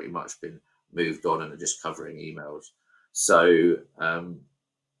all pretty much been moved on and are just covering emails. So,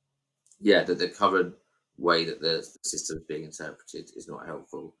 the current way that the system is being interpreted is not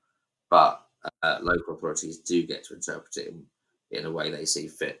helpful. But local authorities do get to interpret it in a way they see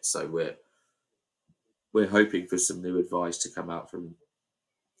fit. So we're hoping for some new advice to come out from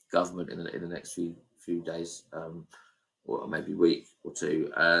government in the next few days, or maybe week or two,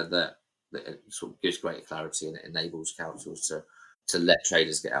 that sort of gives greater clarity and it enables councils to let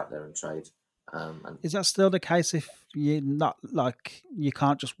traders get out there and trade. And Is that still the case if you not like you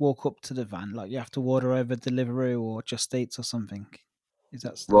can't just walk up to the van, like you have to order over Deliveroo or Just Eats or something? Is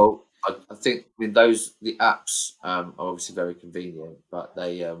that still? Well, I think with the apps are obviously very convenient, but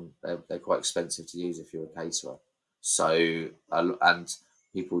they're quite expensive to use if you're a caterer. So and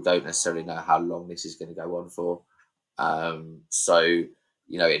people don't necessarily know how long this is going to go on for. So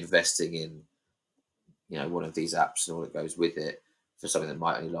investing in one of these apps and all that goes with it for something that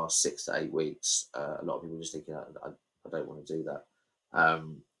might only last 6 to 8 weeks, a lot of people just thinking, I don't want to do that.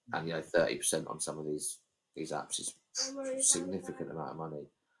 And 30% on some of these apps is a significant amount of money.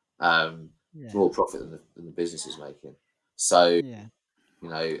 It's more profit than the business is making. So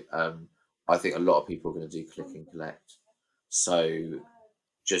I think a lot of people are going to do click and collect. So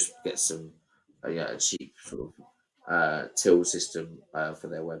just get some a cheap sort of till system for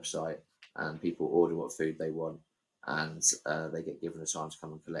their website, and people order what food they want, and they get given a time to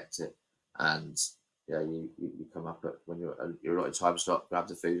come and collect it. And you come up at when you're allotted time slot, grab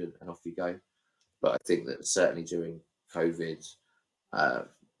the food, and off you go. But I think that certainly during COVID,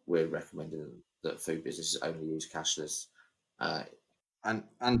 we're recommending that food businesses only use cashless.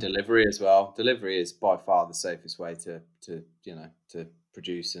 And delivery as well. Delivery is by far the safest way to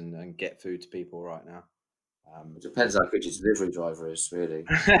produce and get food to people right now. It depends how good your delivery driver is, really.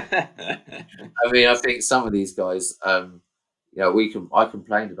 I mean, I think some of these guys, I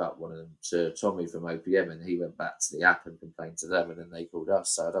complained about one of them to Tommy from OPM, and he went back to the app and complained to them, and then they called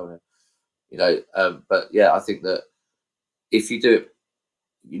us. So I don't want but yeah, I think that if you do it,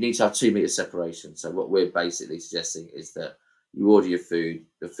 you need to have 2 meter separation. So what we're basically suggesting is that you order your food,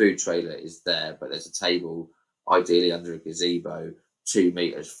 the food trailer is there, but there's a table, ideally under a gazebo, 2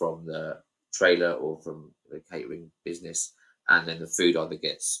 meters from the trailer or from the catering business, and then the food either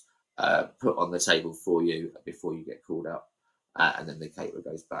gets put on the table for you before you get called up, and then the caterer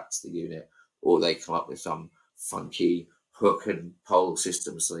goes back to the unit, or they come up with some funky hook and pole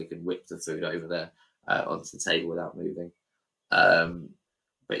system so they can whip the food over there onto the table without moving.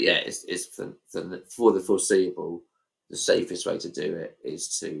 But yeah, it's for the foreseeable, the safest way to do it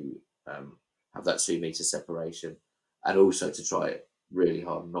is to have that 2 meter separation, and also to try it really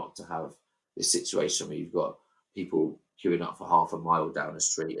hard not to have this situation where you've got people queuing up for half a mile down a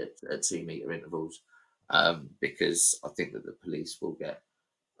street at 2 meter intervals, because I think that the police will get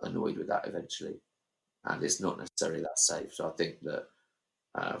annoyed with that eventually, and it's not necessarily that safe. So I think that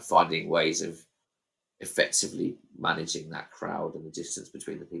finding ways of effectively managing that crowd and the distance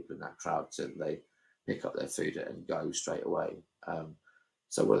between the people in that crowd so that they pick up their food and go straight away.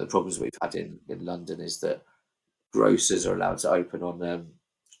 So one of the problems we've had in London is that grocers are allowed to open on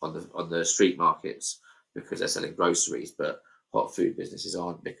the street markets because they're selling groceries, but hot food businesses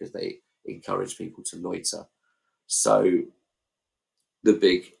aren't because they encourage people to loiter. So the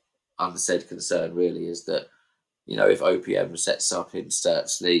big unsaid concern really is that if OPM sets up in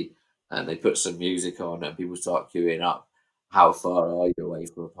Sturtley and they put some music on and people start queuing up, how far are you away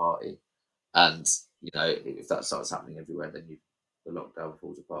from a party? And if that starts happening everywhere, then the lockdown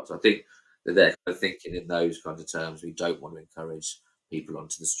falls apart. So I think that they're kind of thinking in those kinds of terms. We don't want to encourage people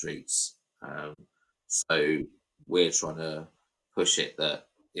onto the streets. So we're trying to push it that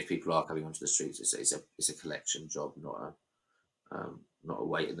if people are coming onto the streets, it's a collection job, not a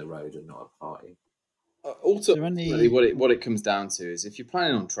wait in the road and not a party. Ultimately, what it comes down to is if you're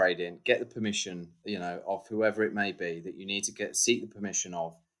planning on trading, get the permission, of whoever it may be that you need to seek the permission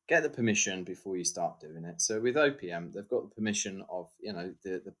of. Get the permission before you start doing it. So with OPM, they've got the permission of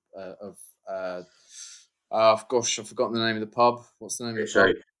I've forgotten the name of the pub. What's the name of the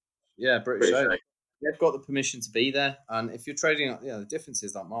pub? Yeah, British Oak. They've got the permission to be there, and if you're trading, the difference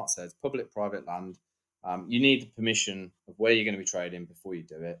is, like Mark said, public-private land. You need the permission of where you're going to be trading before you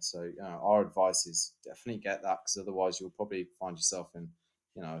do it. So, our advice is definitely get that, because otherwise you'll probably find yourself in,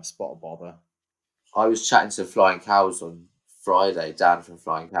 a spot of bother. I was chatting to Flying Cows on Friday, Dan from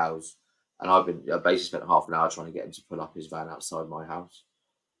Flying Cows, And I basically spent half an hour trying to get him to pull up his van outside my house.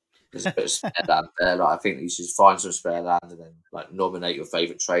 There's a bit of spare land there. Like, I think you should find some spare land and then like nominate your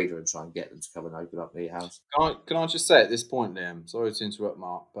favourite trader and try and get them to come and open up near your house. Can I just say at this point, Liam, sorry to interrupt,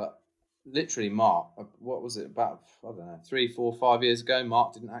 Mark, but literally, Mark, what was it, about, I don't know, 3, 4, 5 years ago,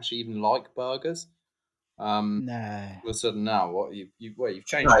 Mark didn't actually even like burgers. No. All of a sudden now, you've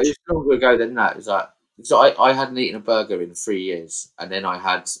changed. No, it was longer ago than that. It was like, because I hadn't eaten a burger in 3 years, and then I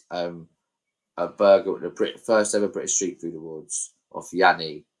had a burger at the first ever British Street Food Awards off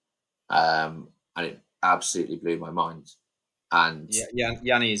Yanni, and it absolutely blew my mind. And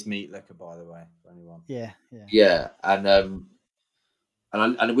Yanni is meat liquor, by the way, for anyone. Yeah, and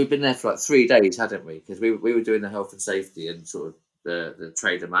we've been there for like 3 days, hadn't we? Because we were doing the health and safety and sort of the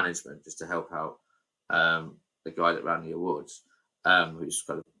trader management just to help out the guy that ran the awards, who's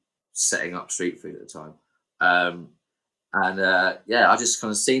kind of setting up street food at the time. I just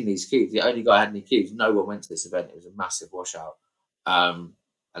kind of seen these queues. The only guy had any queues. No one went to this event. It was a massive washout.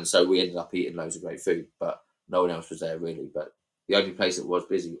 And so we ended up eating loads of great food, but no one else was there really. But the only place that was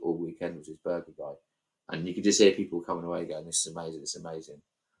busy all weekend was this burger guy. And you could just hear people coming away going, "This is amazing, it's amazing."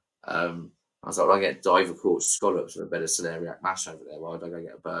 I was like, well, I get diver caught scallops with a bit of celeriac mash over there. Why would I go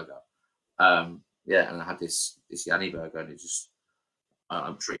get a burger? And I had this Yanni burger, and it just,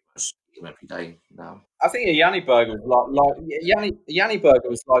 I'm pretty much eating them every day now. I think a Yanni burger was Yanni burger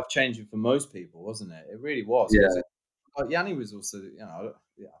was life changing for most people, wasn't it? It really was. Yeah. Yanni was also, I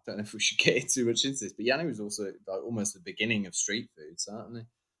don't know if we should get too much into this, but Yanni was also like almost the beginning of street food, certainly.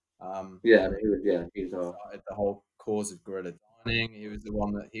 He was started the whole cause of guerrilla dining. He was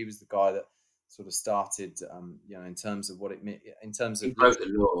the guy that sort of started, in terms of what it meant, in terms of he broke the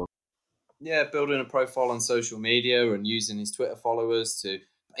law. Yeah, building a profile on social media and using his Twitter followers to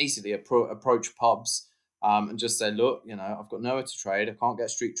basically approach pubs and just say, look, I've got nowhere to trade. I can't get a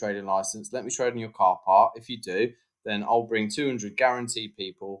street trading license. Let me trade in your car park. If you do, then I'll bring 200 guaranteed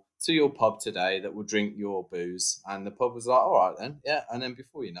people to your pub today that will drink your booze. And the pub was like, all right then. Yeah. And then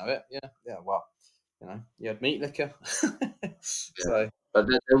before you know it, well, you had meat liquor. So, but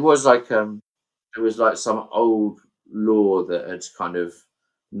there was like some old law that had kind of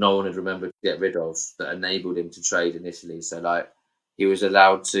no one had remembered to get rid of that enabled him to trade initially. So like he was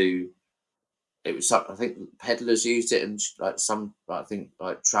allowed to. It was I think peddlers used it, and I think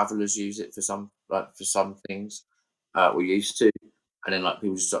travelers use it for some things. We used to, and then like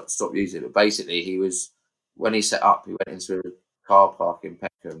people just stopped using it. But basically, when he set up, he went into a car park in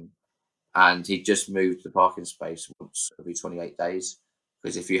Peckham, and he just moved the parking space once every 28 days.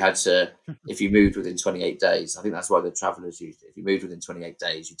 Because if you moved within 28 days, I think that's why the travellers used it. If you moved within 28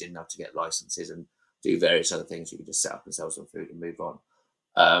 days, you didn't have to get licenses and do various other things. You could just set up and sell some food and move on.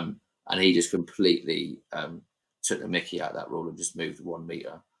 And he just completely took the mickey out of that rule and just moved 1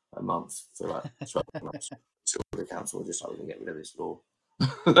 metre a month for like 12 months. So the council were just like, we're going to get rid of this law.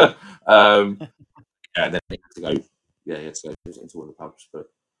 And then he had to go. Yeah, he had to go into all the pubs.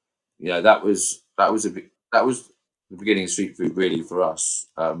 But that was the beginning of street food really for us,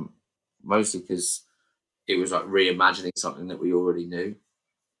 mostly because it was like reimagining something that we already knew.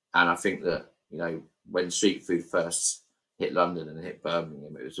 And I think that when street food first hit London and hit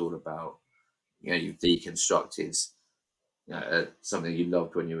Birmingham, it was all about you deconstructed something you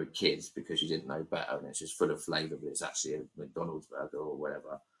loved when you were kids because you didn't know better, and it's just full of flavour, but it's actually a McDonald's burger or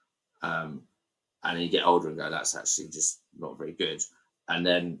whatever. And then you get older and go, that's actually just not very good. And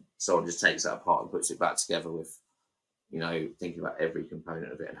then someone just takes that apart and puts it back together with, thinking about every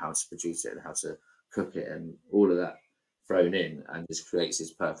component of it and how to produce it and how to cook it and all of that thrown in, and just creates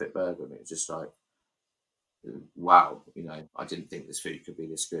this perfect burger. And it was just like, wow, I didn't think this food could be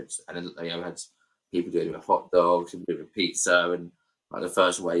this good. And then had people doing it with hot dogs and with pizza, and like the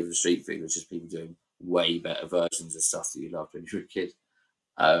first wave of street food was just people doing way better versions of stuff that you loved when you were a kid.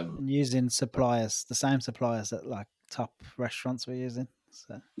 And using suppliers, the same suppliers that like top restaurants were using.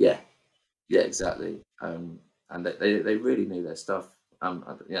 So yeah, exactly. And they really knew their stuff.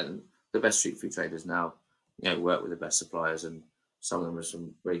 The best street food traders now, work with the best suppliers, and some of them are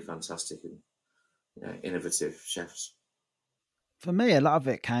some really fantastic and innovative chefs. For me, a lot of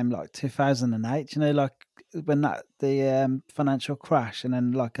it came like 2008. Like when the financial crash, and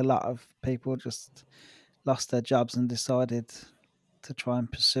then like a lot of people just lost their jobs and decided to try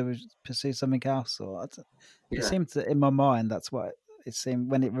and pursue something else. Or it seemed to, in my mind, that's what it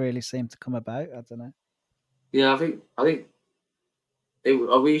seemed when it really seemed to come about. I don't know. Yeah, I think I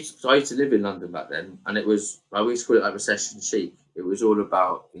used to live in London back then, and we used to call it like recession chic. It was all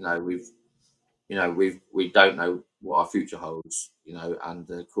about we don't know what our future holds, and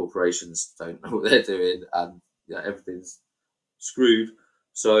the corporations don't know what they're doing, and everything's screwed.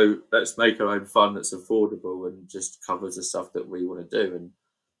 So let's make our own fund that's affordable and just covers the stuff that we want to do. And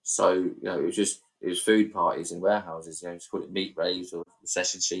so, it was food parties in warehouses, just call it meat raves or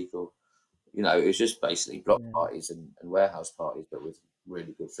session chic, or, it was just basically block Yeah. parties and warehouse parties, but with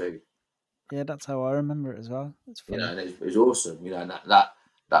really good food. Yeah, that's how I remember it as well. It's funny. And it was awesome, and that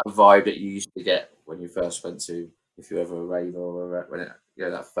vibe that you used to get when you first went to, if you were ever a raver or when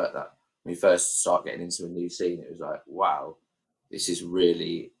that when you first start getting into a new scene, it was like, wow, this is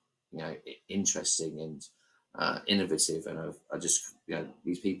really interesting and innovative, and I just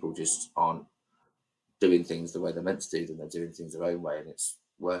these people just aren't doing things the way they're meant to do them. They're doing things their own way, and it's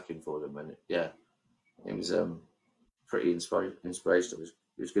working for them. And it was pretty inspirational.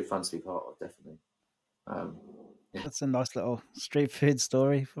 It was good fun to be part of, definitely. That's a nice little street food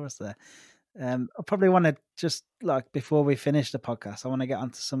story for us there. I probably want to just, like, before we finish the podcast, I want to get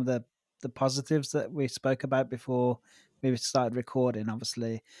onto some of the positives that we spoke about before we started recording.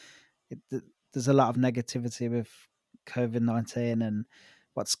 Obviously, there's a lot of negativity with COVID-19 and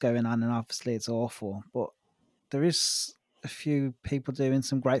what's going on, and obviously it's awful. But there is a few people doing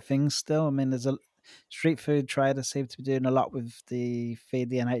some great things still. I mean, there's a street food trader seem to be doing a lot with the Feed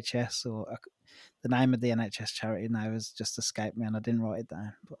the NHS, or the name of the NHS charity now has just escaped me, and I didn't write it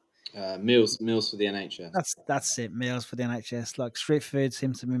down. But Meals for the NHS. that's it. Meals for the NHS. Like, street food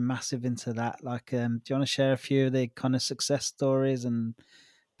seems to be massive into that. Like, do you want to share a few of the kind of success stories and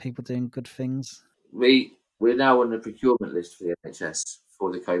people doing good things? We're now on the procurement list for the NHS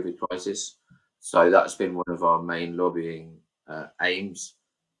for the COVID crisis. So that's been one of our main lobbying aims,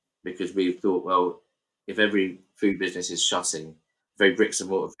 because we've thought, well, if every food business is shutting, if every bricks and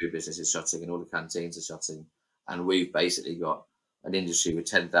mortar food business is shutting, and all the canteens are shutting, and we've basically got an industry with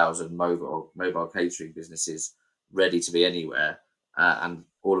 10,000 mobile catering businesses ready to be anywhere, and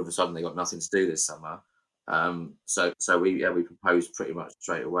all of a sudden they got nothing to do this summer. So we proposed pretty much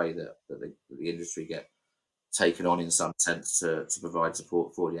straight away that the industry get taken on in some sense to provide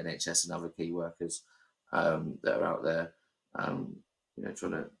support for the NHS and other key workers that are out there,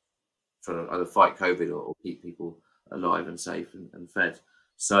 trying to either fight COVID or keep people alive and safe and fed.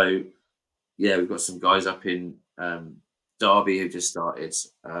 So we've got some guys up in Derby who just started.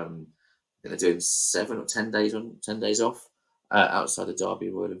 They're doing 7 or 10 days on, 10 days off outside of Derby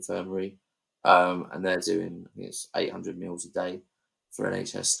Royal Infirmary, and they're doing, I think it's 800 meals a day for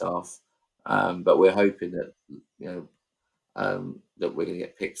NHS staff. But we're hoping that that we're going to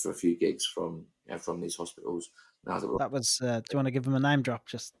get picked for a few gigs from these hospitals. Now that That was. Do you want to give them a name drop?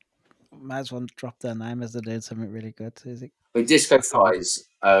 Just might as well drop their name as they're doing something really good. Is it? I mean, Disco Fries,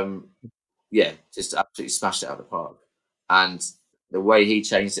 just absolutely smashed it out of the park. And the way he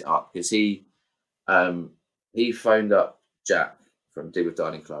changed it up, because he phoned up Jack from Dibwood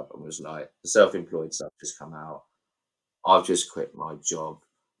Dining Club and was like, the self-employed stuff just come out. I've just quit my job.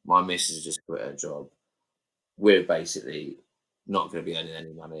 My missus has just quit her job. We're basically not going to be earning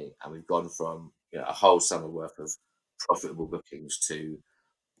any money, and we've gone from a whole summer worth of profitable bookings to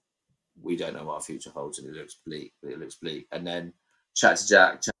we don't know what our future holds, and it looks bleak. And then chat to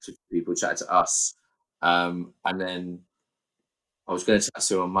Jack, chat to people, chat to us, and then I was going to chat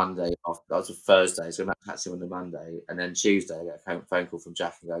to him on Monday. That was a Thursday, so I chat to him on the Monday, and then Tuesday I get a phone call from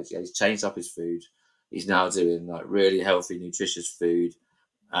Jack and goes, he's changed up his food. He's now doing like really healthy, nutritious food.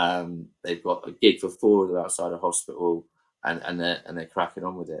 They've got a gig for 4 of them outside a hospital, and they're cracking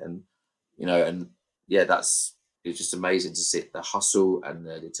on with it. And it's just amazing to see the hustle and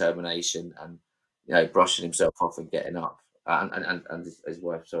the determination, and brushing himself off and getting up, and his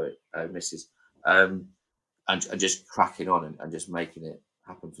wife, Mrs. And just cracking on and just making it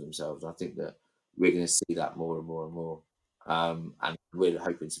happen for themselves. And I think that we're going to see that more and more and more, and we're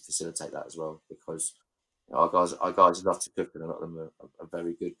hoping to facilitate that as well, because our guys love to cook, and a lot of them are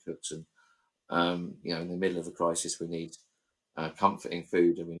very good cooks. And in the middle of a crisis, we need comforting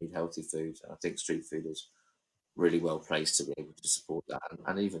food and we need healthy food. And I think street food is really well placed to be able to support that,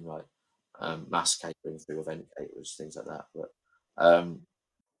 and even like mass catering through event caterers, things like that. But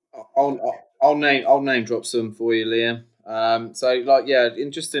I'll name drop some for you, Liam.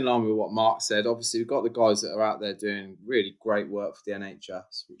 Just in line with what Mark said, obviously we've got the guys that are out there doing really great work for the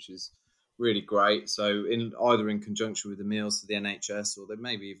NHS, which is really great. So either in conjunction with the meals for the NHS, or they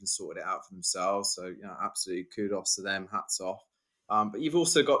maybe even sorted it out for themselves. So absolutely kudos to them, hats off. But you've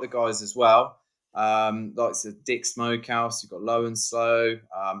also got the guys as well, like the Dick Smokehouse. You've got Low and Slow,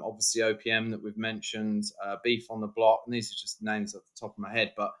 obviously OPM that we've mentioned, Beef on the Block, and these are just names off the top of my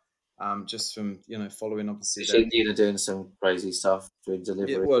head, but just from following obviously they're doing some crazy stuff doing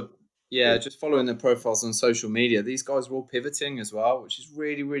delivery. Just following their profiles on social media, these guys are all pivoting as well, which is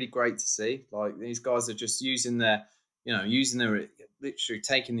really, really great to see. Like, these guys are just using their using their, literally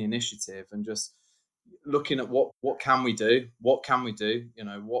taking the initiative and just looking at what can we do, what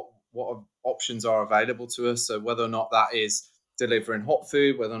options are available to us. So whether or not that is delivering hot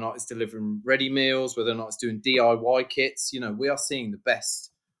food, whether or not it's delivering ready meals, whether or not it's doing DIY kits, we are seeing the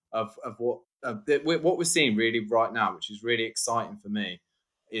best of what we're seeing really right now, which is really exciting for me,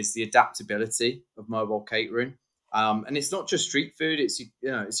 is the adaptability of mobile catering. And it's not just street food; it's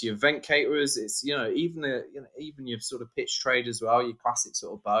your event caterers. It's even your sort of pitch trade as well. Your classic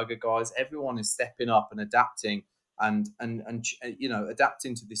sort of burger guys. Everyone is stepping up and adapting and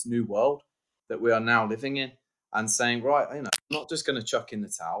adapting to this new world that we are now living in, and saying, right, I'm not just going to chuck in the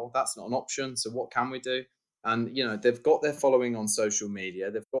towel. That's not an option. So what can we do? And they've got their following on social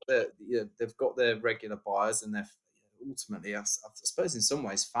media. They've got their regular buyers, and they're ultimately, I suppose, in some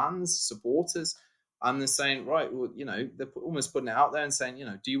ways, fans, supporters. And they're saying, right, well, they're almost putting it out there and saying,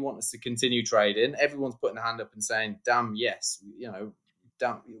 do you want us to continue trading? Everyone's putting a hand up and saying, damn, yes,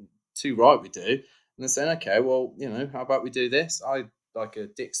 damn, too right we do. And they're saying, okay, well, how about we do this? I like a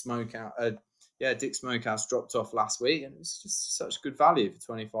Dick Smokehouse. Dick Smokehouse dropped off last week, and it's just such good value for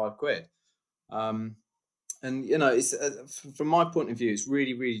 25 quid. And it's from my point of view, it's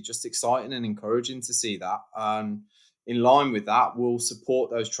really, really just exciting and encouraging to see that. In line with that, we'll support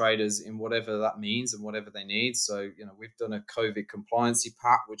those traders in whatever that means and whatever they need. So, we've done a COVID compliancy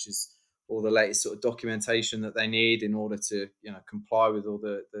pack, which is all the latest sort of documentation that they need in order to, comply with all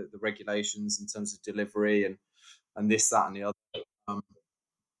the regulations in terms of delivery and this, that, and the other.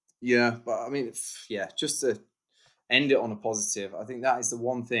 But I mean, just to end it on a positive, I think that is the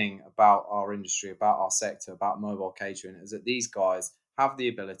one thing about our industry, about our sector, about mobile catering, is that these guys have the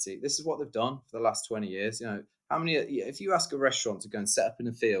ability. This is what they've done for the last 20 years. How many, if you ask a restaurant to go and set up in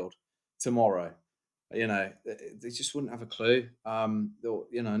a field tomorrow, they just wouldn't have a clue,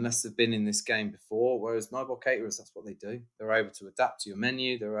 unless they've been in this game before. Whereas mobile caterers, that's what they do. They're able to adapt to your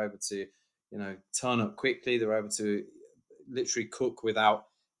menu. They're able to, turn up quickly. They're able to literally cook without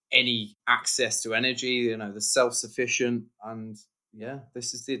any access to energy. They're self-sufficient. And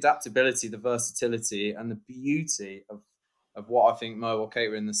this is the adaptability, the versatility, and the beauty of what I think mobile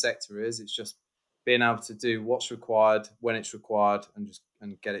catering in the sector is. It's just being able to do what's required when it's required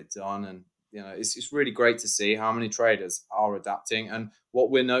and get it done. And it's really great to see how many traders are adapting. And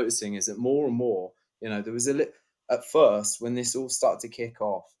what we're noticing is that more and more, there was at first when this all started to kick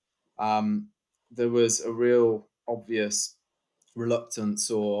off, there was a real obvious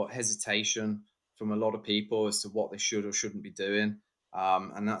reluctance or hesitation from a lot of people as to what they should or shouldn't be doing.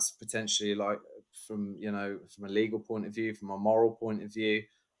 And that's potentially like from a legal point of view, from a moral point of view.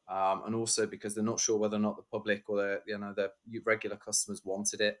 And also because they're not sure whether or not the public or their regular customers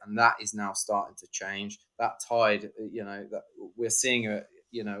wanted it, and that is now starting to change. That tide, that we're seeing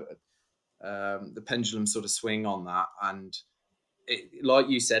the pendulum sort of swing on that, and like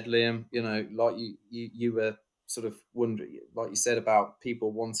you said, Liam, like you were sort of wondering, like you said, about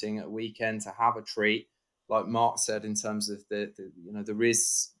people wanting a weekend to have a treat. Like Mark said, in terms of there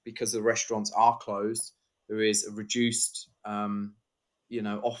is, because the restaurants are closed, there is a reduced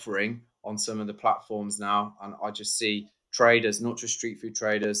offering on some of the platforms now, and I just see traders, not just street food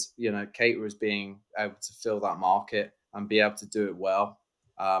traders, caterers being able to fill that market and be able to do it well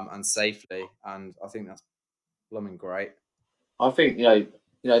and safely, and I think that's blooming great. I think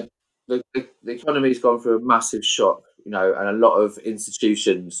the economy's gone through a massive shock, and a lot of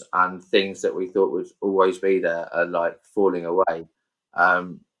institutions and things that we thought would always be there are like falling away.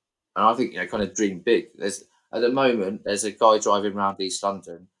 And I think kind of dream big. At the moment, there's a guy driving around East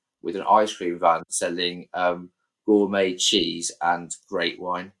London with an ice cream van selling gourmet cheese and great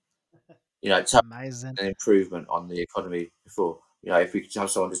wine. It's Amazing. an improvement on the economy before. If we could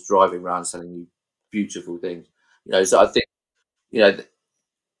have someone just driving around selling you beautiful things. So I think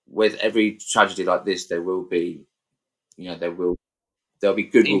with every tragedy like this, there will be, there'll be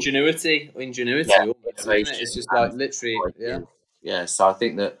good ingenuity, almost, innovation. isn't it? It's just like literally, yeah. So I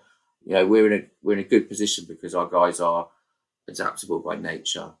think that we're in a good position because our guys are adaptable by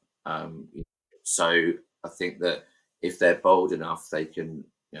nature. So I think that if they're bold enough, they can,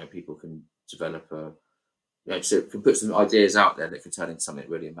 people can develop can put some ideas out there that can turn into something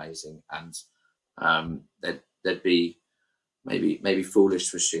really amazing. And they'd be maybe foolish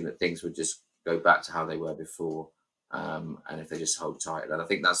to assume that things would just go back to how they were before. And if they just hold tight, and I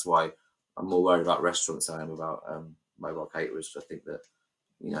think that's why I'm more worried about restaurants than I am about mobile caterers. I think that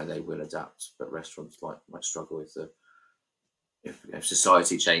they will adapt, but restaurants might struggle if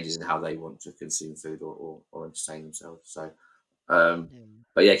society changes in how they want to consume food or entertain themselves. So,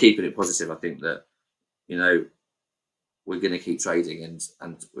 but yeah, keeping it positive, I think that we're going to keep trading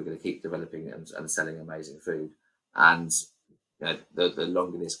and we're going to keep developing and selling amazing food. And the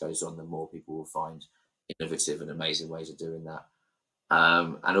longer this goes on, the more people will find innovative and amazing ways of doing that.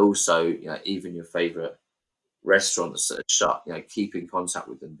 And also, even your favourite restaurants that are shut, keep in contact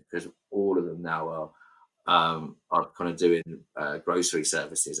with them, because all of them now are kind of doing grocery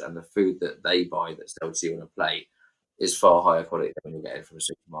services, and the food that they buy that's sold to you on a plate is far higher quality than when you're getting from a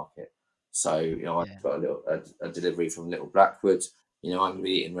supermarket. So, I've got a delivery from Little Blackwood. I'm going to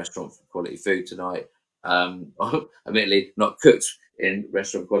be eating restaurant quality food tonight. Admittedly, not cooked in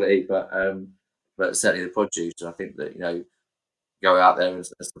restaurant quality, but certainly the produce. And I think that go out there and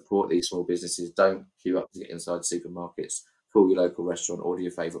support these small businesses. Don't queue up to get inside supermarkets. Call your local restaurant, order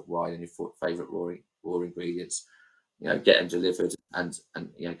your favourite wine and your favourite raw ingredients. Get them delivered, and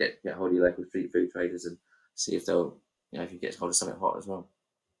get hold of your local street food traders and see if they'll if you get hold of something hot as well.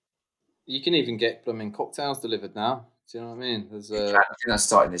 You can even get blooming cocktails delivered now. Do you know what I mean? There's I think that's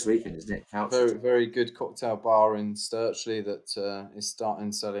starting this weekend, isn't it? Very, very good cocktail bar in Sturchley that is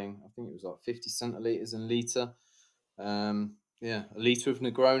starting selling. I think it was like 50 centilitres in litre. A litre of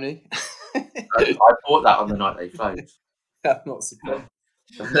Negroni. I bought that on the night they closed. I'm not surprised.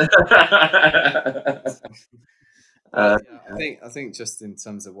 I think just in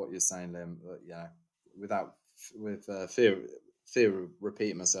terms of what you're saying, Liam, with fear of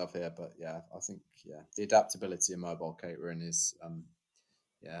repeating myself here, but I think the adaptability of mobile catering is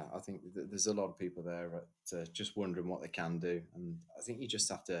I think there's a lot of people there just wondering what they can do, and I think you just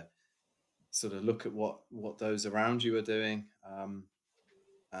have to sort of look at what those around you are doing,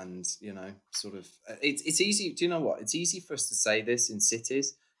 and sort of it's easy. Do you know what? It's easy for us to say this in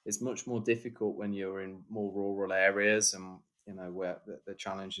cities. It's much more difficult when you're in more rural areas, and where the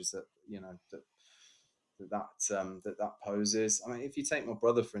challenges that that poses. I mean, if you take my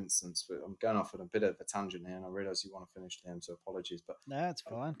brother, for instance, I'm going off on a bit of a tangent here, and I realise you want to finish, Liam, so apologies. But no, it's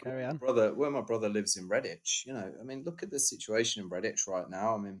fine. Carry on. Where my brother lives in Redditch, I mean, look at the situation in Redditch right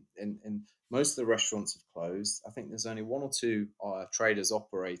now. I mean, in most of the restaurants have closed. I think there's only one or two traders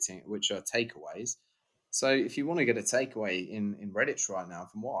operating, which are takeaways. So if you want to get a takeaway in Redditch right now,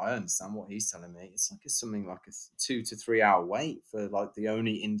 from what I understand, what he's telling me, it's something like a 2 to 3 hour wait for like the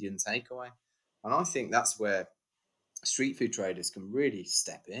only Indian takeaway. And I think that's where street food traders can really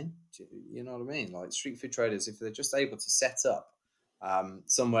step in. You know what I mean? Like street food traders, if they're just able to set up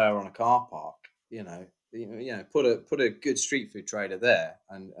somewhere on a car park, put a good street food trader there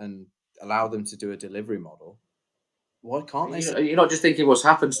and allow them to do a delivery model. Why can't they? You're not just thinking what's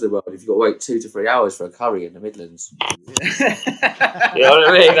happened to the world if you've got to wait 2 to 3 hours for a curry in the Midlands. You know what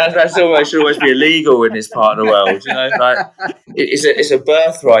I mean? That's should almost be illegal in this part of the world. It's a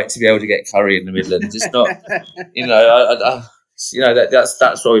birthright to be able to get curry in the Midlands. It's not,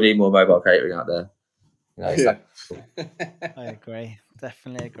 that's why we need more mobile catering out there. I agree.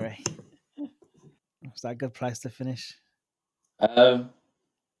 Definitely agree. Was that a good place to finish?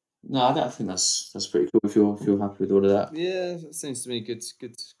 No, I think that's pretty cool. If you're happy with all of that, yeah, it seems to me good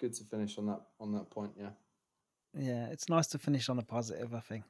to finish on that point. Yeah, it's nice to finish on a positive, I think.